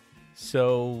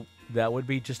 So that would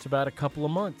be just about a couple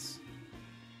of months.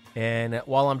 And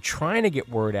while I'm trying to get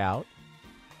word out,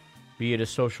 be it to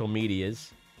social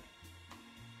medias,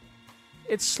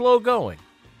 it's slow going.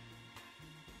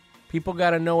 People got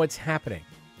to know what's happening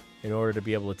in order to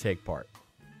be able to take part.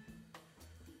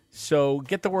 So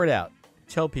get the word out.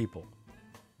 Tell people.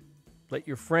 Let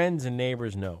your friends and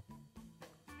neighbors know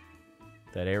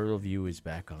that Aerial View is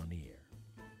back on the air.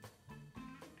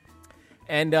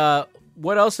 And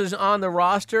what else is on the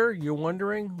roster, you're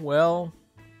wondering? Well,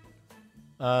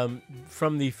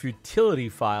 from the futility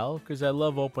file, because I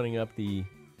love opening up the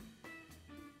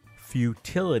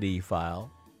futility file,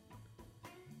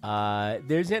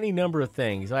 there's any number of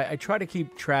things. I try to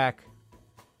keep track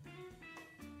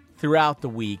throughout the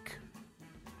week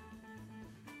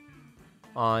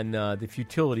on the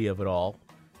futility of it all.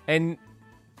 And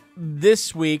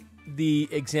this week, the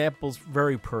example's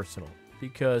very personal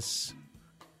because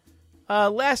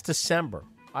last December,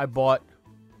 I bought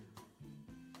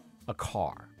a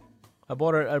car. I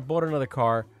bought another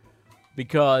car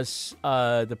because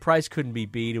the price couldn't be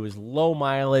beat. It was low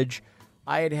mileage.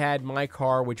 I had my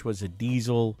car, which was a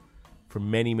diesel, for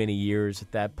many, many years.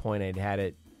 At that point, I'd had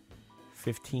it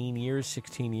 15 years,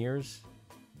 16 years.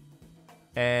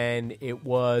 And it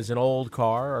was an old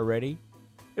car already.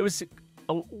 It was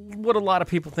what a lot of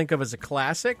people think of as a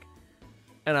classic.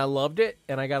 And I loved it.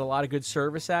 And I got a lot of good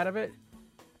service out of it.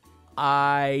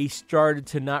 I started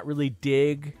to not really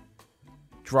dig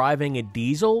driving a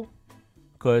diesel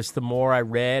because the more I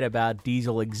read about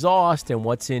diesel exhaust and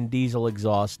what's in diesel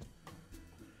exhaust,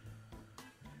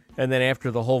 and then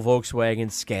after the whole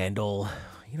Volkswagen scandal,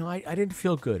 I didn't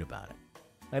feel good about it.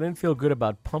 I didn't feel good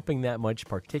about pumping that much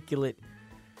particulate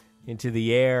into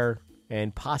the air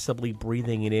and possibly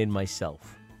breathing it in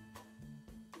myself.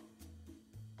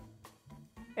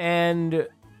 And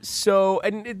so,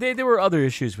 there were other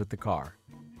issues with the car.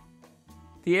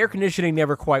 The air conditioning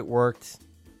never quite worked.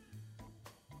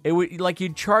 It would,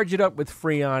 you'd charge it up with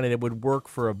Freon and it would work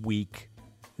for a week,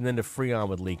 and then the Freon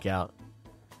would leak out.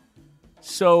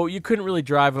 So you couldn't really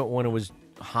drive it when it was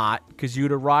hot because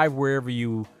you'd arrive wherever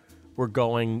you were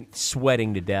going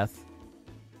sweating to death.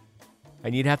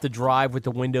 And you'd have to drive with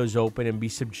the windows open and be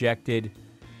subjected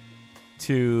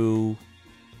to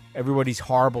everybody's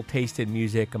horrible taste in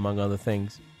music, among other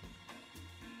things.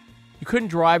 You couldn't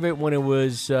drive it when it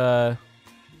was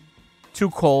too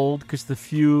cold because the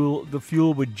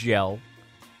fuel would gel.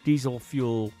 Diesel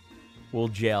fuel will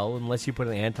gel unless you put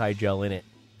an anti-gel in it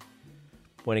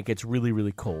when it gets really,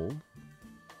 really cold.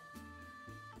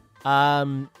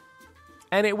 And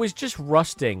it was just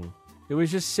rusting. It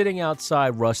was just sitting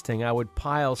outside rusting. I would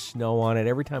pile snow on it.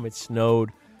 Every time it snowed,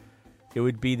 it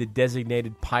would be the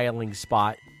designated piling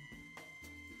spot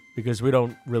because we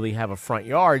don't really have a front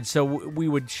yard. So we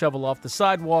would shovel off the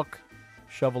sidewalk,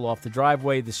 shovel off the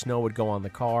driveway. The snow would go on the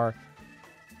car.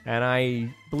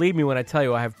 And believe me when I tell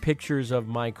you, I have pictures of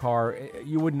my car.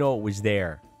 You wouldn't know it was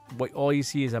there. All you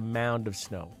see is a mound of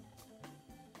snow.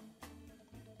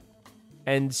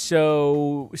 And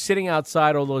so sitting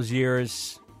outside all those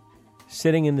years,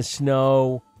 sitting in the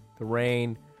snow, the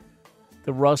rain,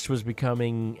 the rust was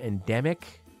becoming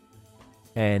endemic.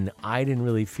 And I didn't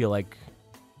really feel like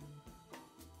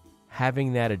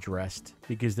having that addressed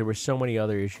because there were so many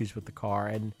other issues with the car.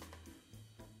 And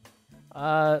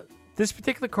this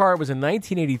particular car was a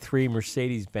 1983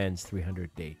 Mercedes-Benz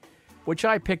 300D, which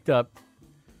I picked up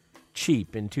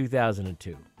cheap in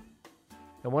 2002.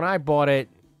 And when I bought it,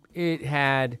 it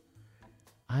had,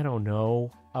 I don't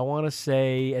know, I want to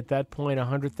say at that point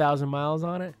 100,000 miles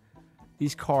on it.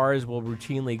 These cars will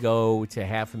routinely go to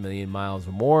 500,000 miles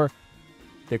or more.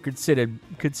 They're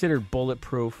considered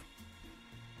bulletproof.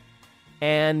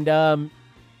 And, I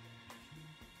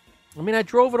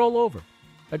drove it all over.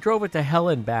 I drove it to hell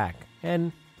and back.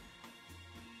 And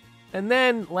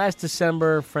then last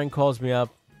December, a friend calls me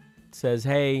up, says,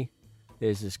 hey,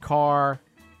 there's this car.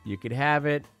 You could have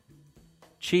it.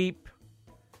 Cheap.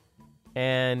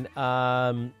 And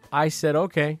I said,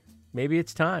 okay, maybe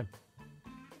it's time.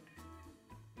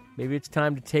 Maybe it's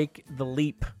time to take the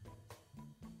leap.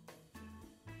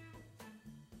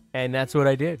 And that's what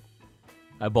I did.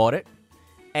 I bought it.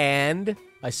 And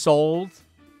I sold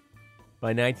my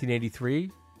 1983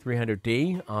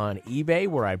 300D on eBay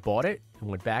where I bought it and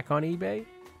went back on eBay.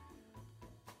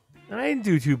 And I didn't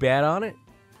do too bad on it.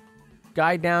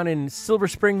 Guy down in Silver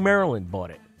Spring, Maryland bought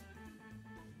it.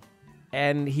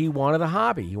 And he wanted a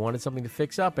hobby. He wanted something to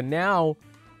fix up. And now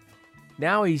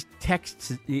he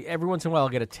texts. Every once in a while I'll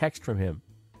get a text from him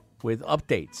with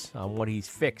updates on what he's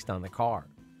fixed on the car.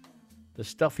 The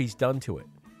stuff he's done to it.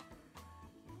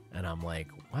 And I'm like,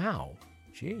 wow,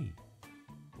 gee,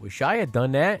 wish I had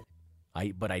done that.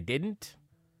 But I didn't.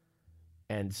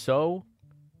 And so,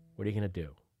 what are you going to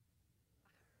do?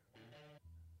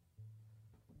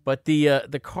 But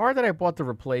the car that I bought to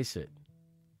replace it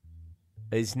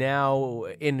is now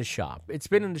in the shop. It's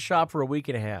been in the shop for a week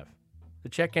and a half. The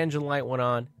check engine light went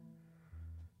on.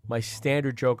 My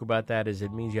standard joke about that is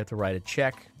it means you have to write a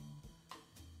check.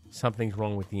 Something's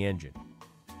wrong with the engine.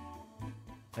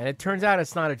 And it turns out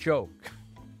it's not a joke.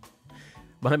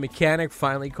 My mechanic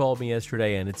finally called me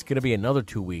yesterday, and it's going to be another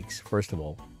 2 weeks, first of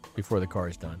all, before the car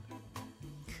is done.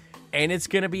 And it's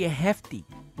going to be a hefty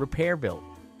repair bill.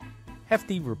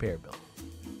 Hefty repair bill.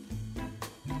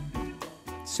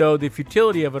 So the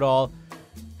futility of it all,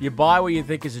 you buy what you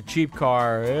think is a cheap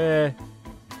car,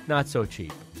 not so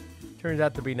cheap. Turns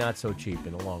out to be not so cheap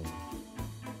in the long run.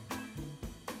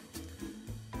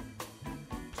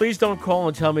 Please don't call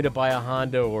and tell me to buy a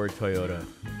Honda or a Toyota.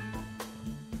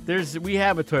 We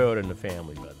have a Toyota in the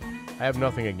family, but I have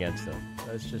nothing against them.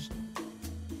 That's just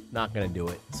not going to do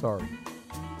it. Sorry.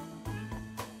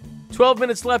 12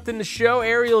 minutes left in the show.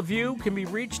 Aerial View can be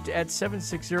reached at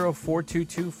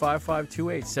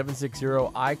 760-422-5528.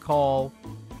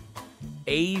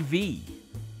 760-I-CALL-AV.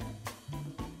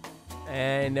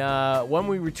 And when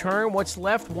we return, what's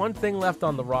left? One thing left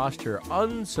on the roster.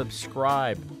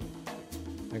 Unsubscribe.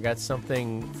 I got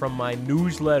something from my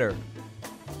newsletter.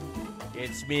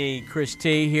 It's me, Chris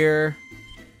T, here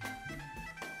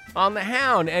on the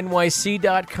Hound,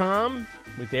 NYC.com,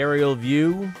 with Aerial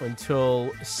View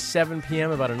until 7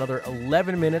 p.m., about another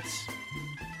 11 minutes.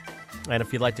 And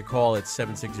if you'd like to call, it's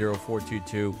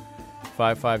 760-422-5528,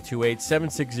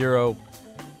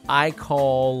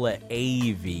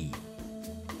 760-I-CALL-AV.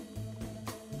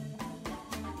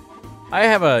 I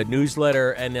have a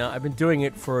newsletter, and I've been doing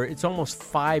it for, it's almost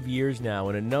 5 years now.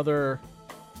 In another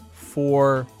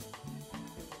 4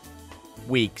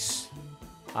 weeks,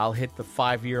 I'll hit the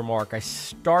 5-year mark. I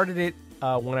started it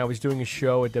when I was doing a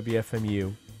show at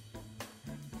WFMU,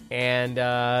 and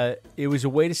it was a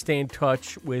way to stay in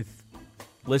touch with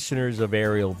listeners of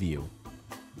Aerial View.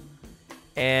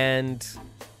 And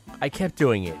I kept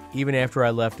doing it, even after I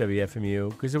left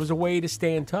WFMU, because it was a way to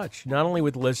stay in touch, not only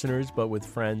with listeners, but with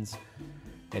friends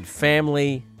and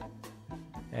family.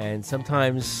 And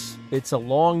sometimes it's a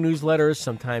long newsletter,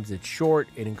 sometimes it's short.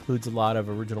 It includes a lot of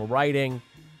original writing.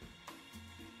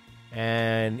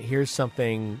 And here's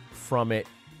something from it.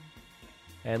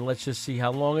 And let's just see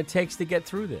how long it takes to get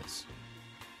through this.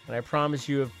 And I promise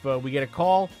you, if we get a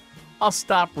call, I'll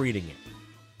stop reading it.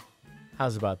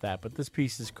 How's about that? But this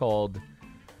piece is called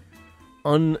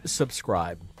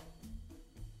Unsubscribe.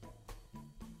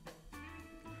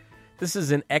 This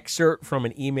is an excerpt from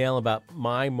an email about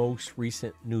my most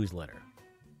recent newsletter.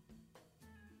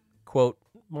 Quote,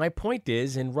 "My point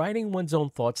is, in writing one's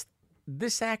own thoughts,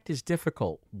 this act is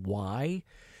difficult. Why?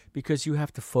 Because you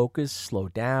have to focus, slow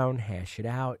down, hash it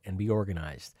out, and be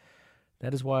organized.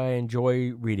 That is why I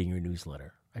enjoy reading your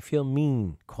newsletter. I feel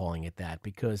mean calling it that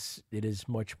because it is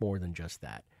much more than just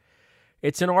that.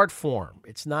 It's an art form.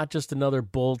 It's not just another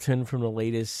bulletin from the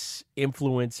latest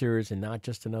influencers and not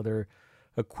just another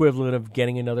equivalent of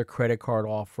getting another credit card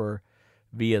offer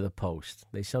via the post.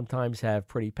 They sometimes have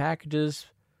pretty packages,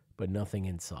 but nothing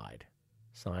inside.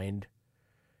 Signed,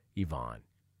 Yvonne."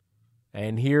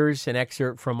 And here's an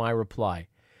excerpt from my reply.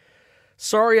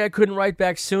 "Sorry I couldn't write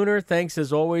back sooner. Thanks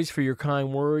as always for your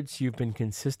kind words. You've been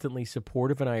consistently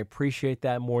supportive, and I appreciate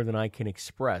that more than I can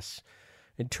express.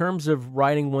 In terms of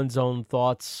writing one's own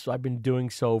thoughts, I've been doing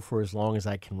so for as long as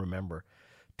I can remember.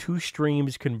 2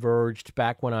 streams converged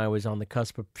back when I was on the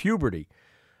cusp of puberty.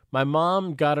 My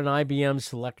mom got an IBM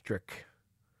Selectric,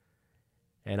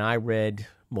 and I read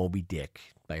Moby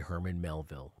Dick by Herman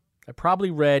Melville. I probably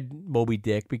read Moby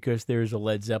Dick because there's a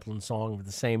Led Zeppelin song with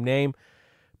the same name,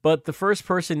 but the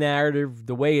first-person narrative,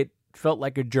 the way it felt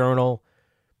like a journal,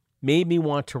 made me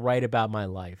want to write about my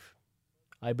life.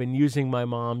 I've been using my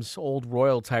mom's old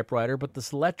Royal typewriter, but the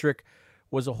Selectric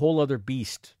was a whole other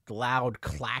beast. The loud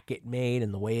clack it made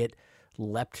and the way it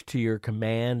leapt to your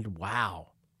command.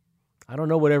 Wow. I don't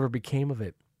know whatever became of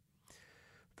it.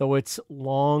 Though it's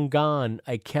long gone,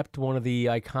 I kept one of the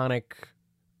iconic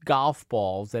golf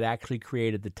balls that actually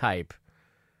created the type.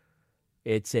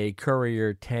 It's a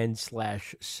Courier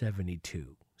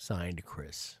 10/72, signed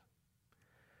Chris.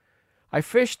 I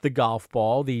fished the golf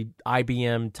ball, the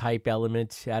IBM type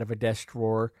element, out of a desk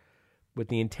drawer with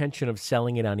the intention of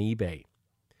selling it on eBay.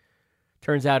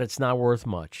 Turns out it's not worth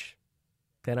much.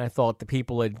 Then I thought the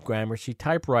people at Gramercy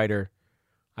Typewriter,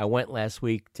 I went last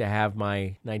week to have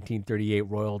my 1938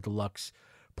 Royal Deluxe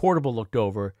portable looked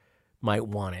over, might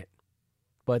want it.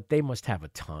 But they must have a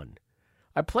ton.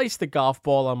 I placed the golf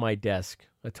ball on my desk,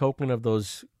 a token of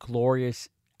those glorious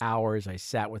hours I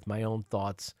sat with my own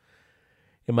thoughts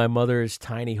in my mother's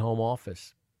tiny home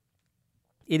office.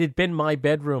 It had been my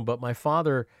bedroom, but my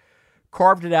father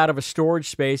carved it out of a storage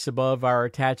space above our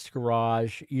attached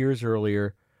garage years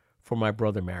earlier for my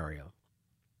brother Mario.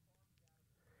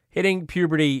 Hitting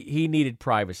puberty, he needed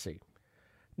privacy.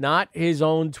 Not his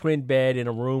own twin bed in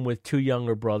a room with 2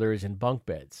 younger brothers in bunk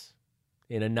beds.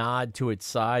 In a nod to its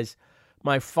size,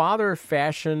 my father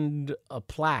fashioned a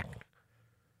plaque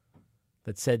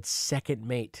that said "Second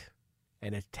Mate"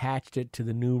 and attached it to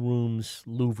the new room's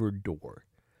louvered door.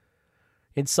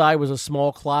 Inside was a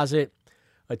small closet,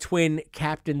 a twin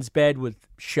captain's bed with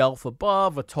shelf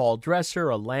above, a tall dresser,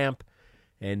 a lamp,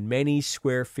 and many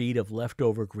square feet of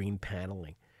leftover green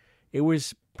paneling. It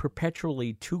was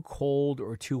perpetually too cold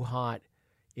or too hot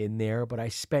in there, but I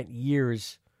spent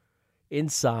years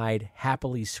inside,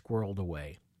 happily squirreled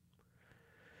away.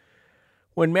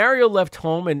 When Mario left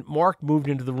home and Mark moved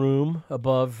into the room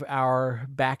above our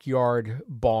backyard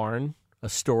barn, a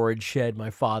storage shed my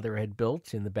father had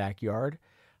built in the backyard,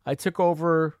 I took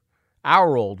over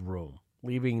our old room,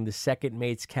 leaving the second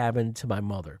mate's cabin to my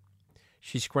mother.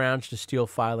 She scrounged a steel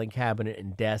filing cabinet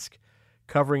and desk,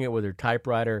 covering it with her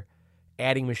typewriter,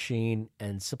 adding machine,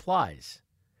 and supplies.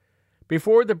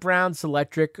 Before the Brown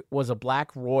Selectric was a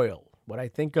Black Royal, what I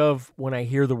think of when I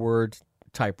hear the word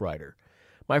typewriter.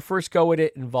 My first go at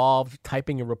it involved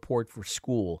typing a report for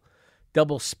school,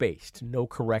 double-spaced, no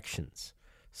corrections.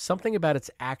 Something about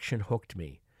its action hooked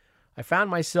me. I found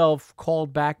myself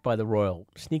called back by the Royal,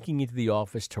 sneaking into the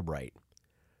office to write.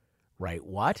 Write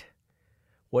what?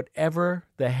 Whatever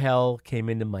the hell came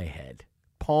into my head.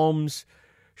 Poems,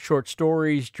 short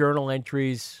stories, journal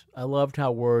entries. I loved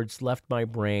how words left my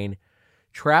brain,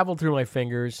 traveled through my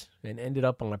fingers, and ended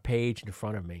up on a page in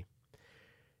front of me.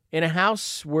 In a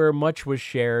house where much was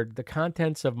shared, the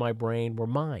contents of my brain were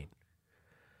mine.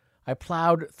 I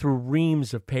plowed through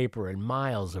reams of paper and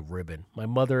miles of ribbon, my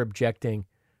mother objecting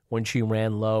when she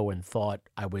ran low and thought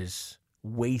I was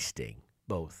wasting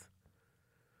both.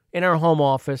 In our home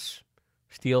office,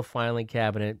 steel filing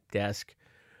cabinet, desk,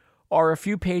 are a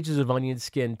few pages of onion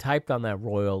skin typed on that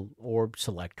Royal or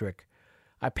Selectric.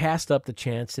 I passed up the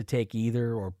chance to take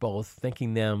either or both,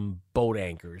 thinking them boat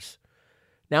anchors.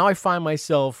 Now I find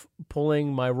myself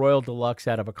pulling my Royal Deluxe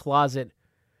out of a closet,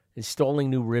 installing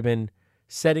new ribbon,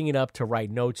 setting it up to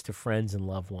write notes to friends and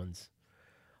loved ones.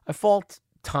 I fault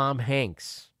Tom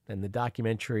Hanks and the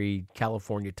documentary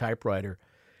California Typewriter.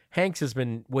 Hanks has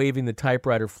been waving the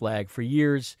typewriter flag for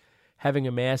years, having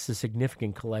amassed a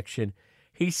significant collection.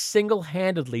 He's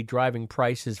single-handedly driving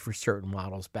prices for certain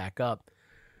models back up.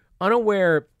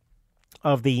 Unaware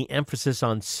of the emphasis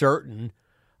on certain,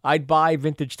 I'd buy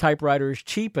vintage typewriters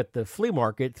cheap at the flea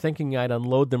market, thinking I'd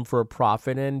unload them for a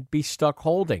profit and be stuck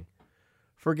holding.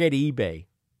 Forget eBay.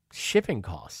 Shipping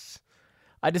costs.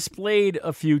 I displayed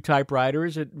a few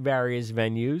typewriters at various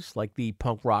venues, like the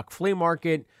punk rock flea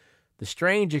market, the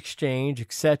Strange Exchange,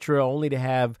 etc., only to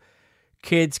have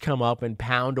kids come up and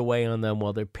pound away on them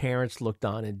while their parents looked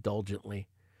on indulgently.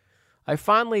 I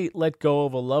finally let go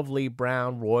of a lovely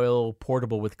brown Royal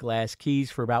portable with glass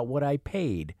keys for about what I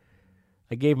paid.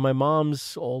 I gave my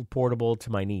mom's old portable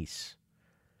to my niece.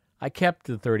 I kept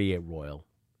the 38 Royal.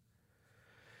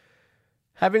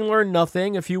 Having learned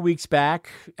nothing, a few weeks back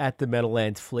at the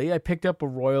Meadowlands Flea, I picked up a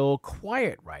Royal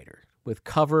Quiet Writer with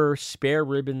cover, spare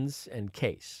ribbons, and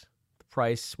case. The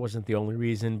price wasn't the only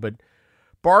reason, but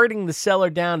bargaining the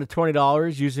seller down to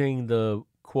 $20 using the,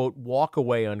 quote, walk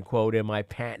away, unquote, in my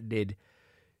patented,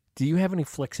 "Do you have any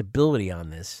flexibility on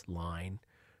this?" line,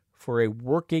 for a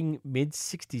working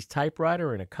mid-60s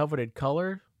typewriter in a coveted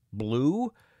color,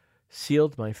 blue,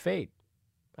 sealed my fate.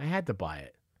 I had to buy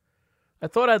it. I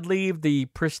thought I'd leave the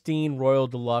pristine Royal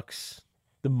Deluxe,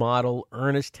 the model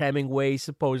Ernest Hemingway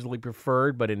supposedly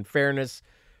preferred, but in fairness,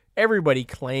 everybody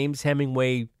claims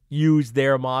Hemingway used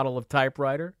their model of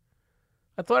typewriter.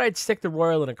 I thought I'd stick the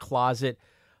Royal in a closet,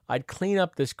 I'd clean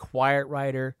up this Quiet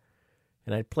Writer,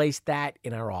 and I'd place that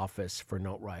in our office for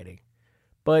note writing.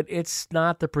 But it's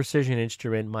not the precision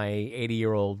instrument my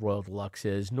 80-year-old Royal Deluxe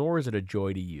is, nor is it a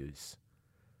joy to use.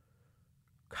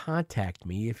 Contact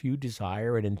me if you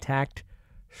desire an intact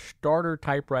starter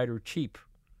typewriter cheap.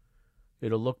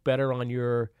 It'll look better on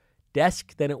your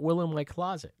desk than it will in my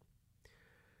closet.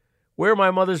 Where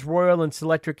my mother's Royal and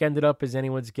Selectric ended up is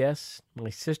anyone's guess. My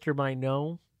sister might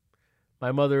know.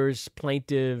 My mother's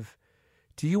plaintive,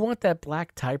 "Do you want that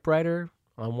black typewriter?"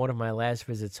 on one of my last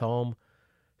visits home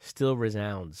still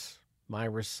resounds. My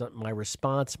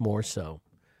response more so.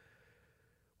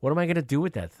 What am I going to do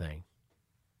with that thing?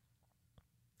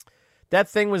 That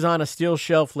thing was on a steel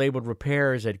shelf labeled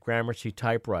repairs at Gramercy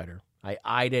Typewriter. I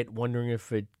eyed it, wondering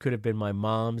if it could have been my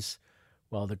mom's,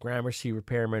 while the Gramercy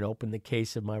repairman opened the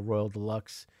case of my Royal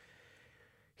Deluxe.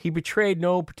 He betrayed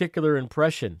no particular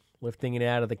impression. Lifting it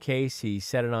out of the case, he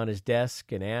set it on his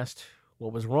desk and asked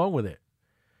what was wrong with it.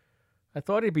 I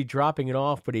thought he'd be dropping it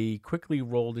off, but he quickly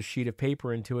rolled a sheet of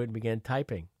paper into it and began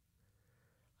typing.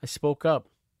 I spoke up.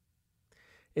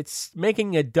 "It's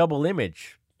making a double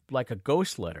image, like a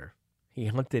ghost letter." He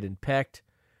hunted and pecked.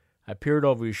 I peered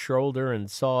over his shoulder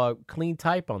and saw clean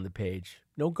type on the page.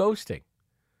 No ghosting.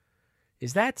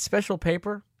 "Is that special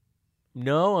paper?"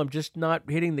 "No, I'm just not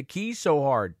hitting the keys so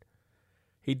hard."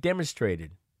 He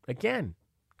demonstrated. Again,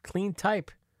 clean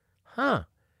type. "Huh.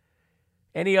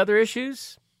 Any other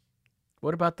issues?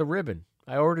 What about the ribbon?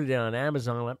 I ordered it on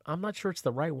Amazon. I'm not sure it's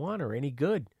the right one or any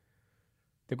good.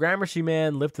 The Gramercy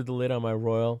man lifted the lid on my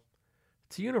Royal.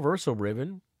 It's a universal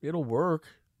ribbon. It'll work,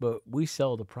 but we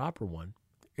sell the proper one.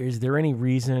 Is there any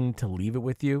reason to leave it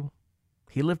with you?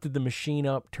 He lifted the machine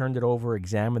up, turned it over,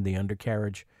 examined the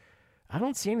undercarriage. I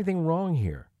don't see anything wrong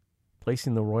here.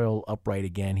 Placing the Royal upright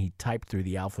again, he typed through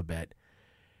the alphabet.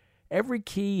 Every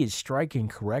key is striking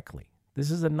correctly.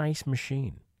 This is a nice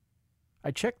machine.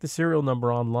 I checked the serial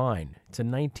number online. It's a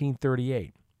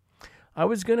 1938. I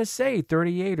was going to say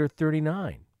 38 or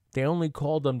 39. They only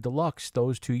called them Deluxe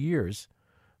those 2 years.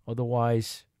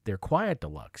 Otherwise, they're Quiet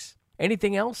Deluxe.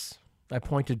 Anything else? I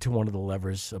pointed to one of the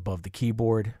levers above the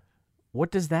keyboard.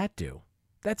 What does that do?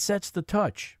 That sets the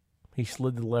touch. He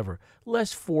slid the lever.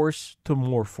 Less force to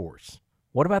more force.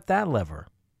 What about that lever?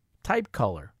 Type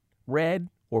color. Red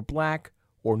or black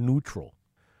or neutral.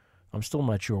 I'm still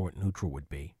not sure what neutral would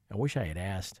be. I wish I had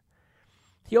asked.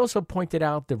 He also pointed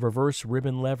out the reverse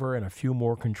ribbon lever and a few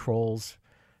more controls.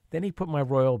 Then he put my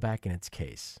Royal back in its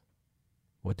case.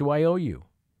 What do I owe you?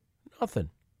 Nothing.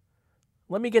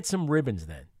 Let me get some ribbons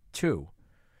then. 2.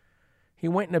 He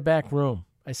went in the back room.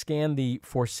 I scanned the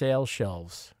for sale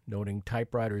shelves, noting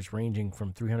typewriters ranging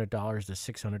from $300 to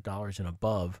 $600 and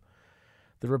above.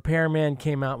 The repairman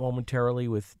came out momentarily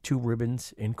with 2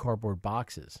 ribbons in cardboard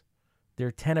boxes.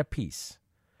 They're 10 apiece.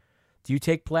 Do you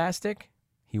take plastic?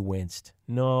 He winced.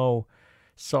 No,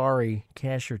 sorry,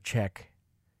 cash or check.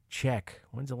 Check.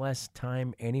 When's the last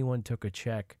time anyone took a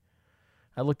check?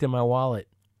 I looked in my wallet.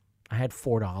 I had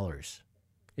 $4.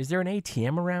 Is there an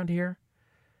ATM around here?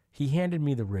 He handed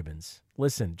me the ribbons.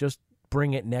 Listen, just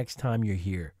bring it next time you're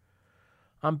here.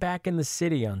 I'm back in the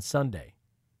city on Sunday.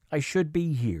 I should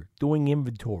be here, doing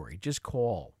inventory. Just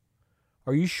call.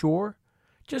 Are you sure?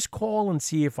 Just call and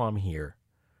see if I'm here.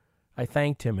 I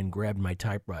thanked him and grabbed my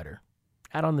typewriter.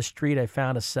 Out on the street, I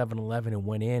found a 7-Eleven and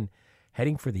went in,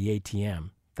 heading for the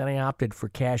ATM. Then I opted for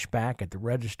cash back at the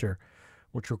register,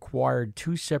 which required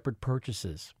 2 separate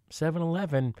purchases.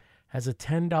 7-Eleven has a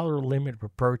 $10 limit per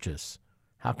purchase.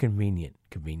 How convenient,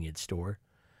 convenience store.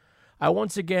 I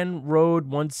once again rode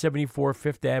 174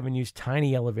 Fifth Avenue's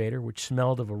tiny elevator, which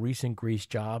smelled of a recent grease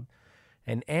job,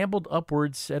 and ambled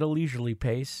upwards at a leisurely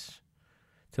pace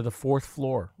to the 4th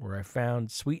floor, where I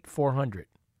found Suite 400.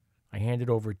 I handed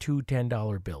over 2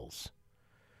 $10 bills.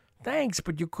 Thanks,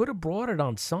 but you could have brought it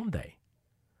on Sunday.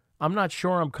 I'm not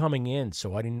sure I'm coming in,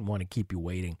 so I didn't want to keep you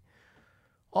waiting.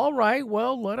 All right,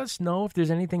 well, let us know if there's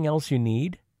anything else you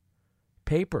need.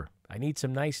 Paper. I need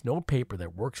some nice notepaper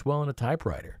that works well in a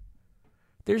typewriter.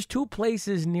 There's 2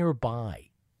 places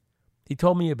nearby. He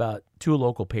told me about 2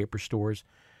 local paper stores,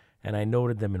 and I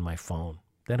noted them in my phone.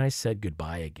 Then I said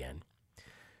goodbye again.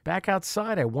 Back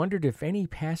outside, I wondered if any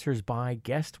passers-by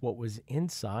guessed what was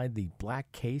inside the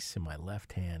black case in my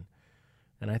left hand,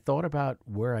 and I thought about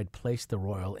where I'd place the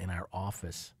Royal in our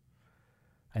office.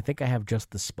 I think I have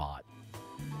just the spot.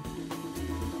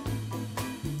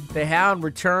 The Hound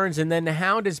returns, and then The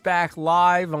Hound is back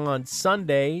live on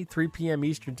Sunday, 3 p.m.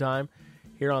 Eastern Time,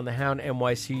 here on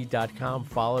thehoundnyc.com,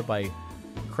 followed by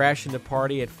Crashing the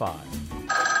Party at 5.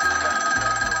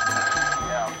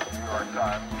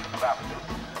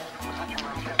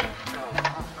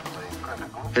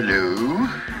 Hello?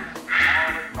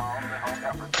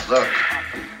 Look,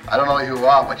 I don't know who you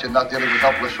are, but you're not dealing with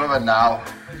helpless women now.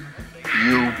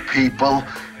 You people.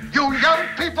 You young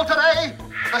people today!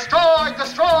 Destroy,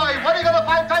 destroy! When are you going to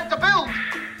find time to build?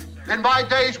 In my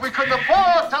days, we couldn't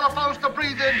afford telephones to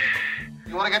breathe in.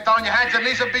 You want to get down on your hands and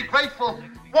knees and be grateful?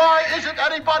 Why isn't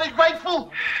anybody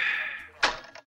grateful?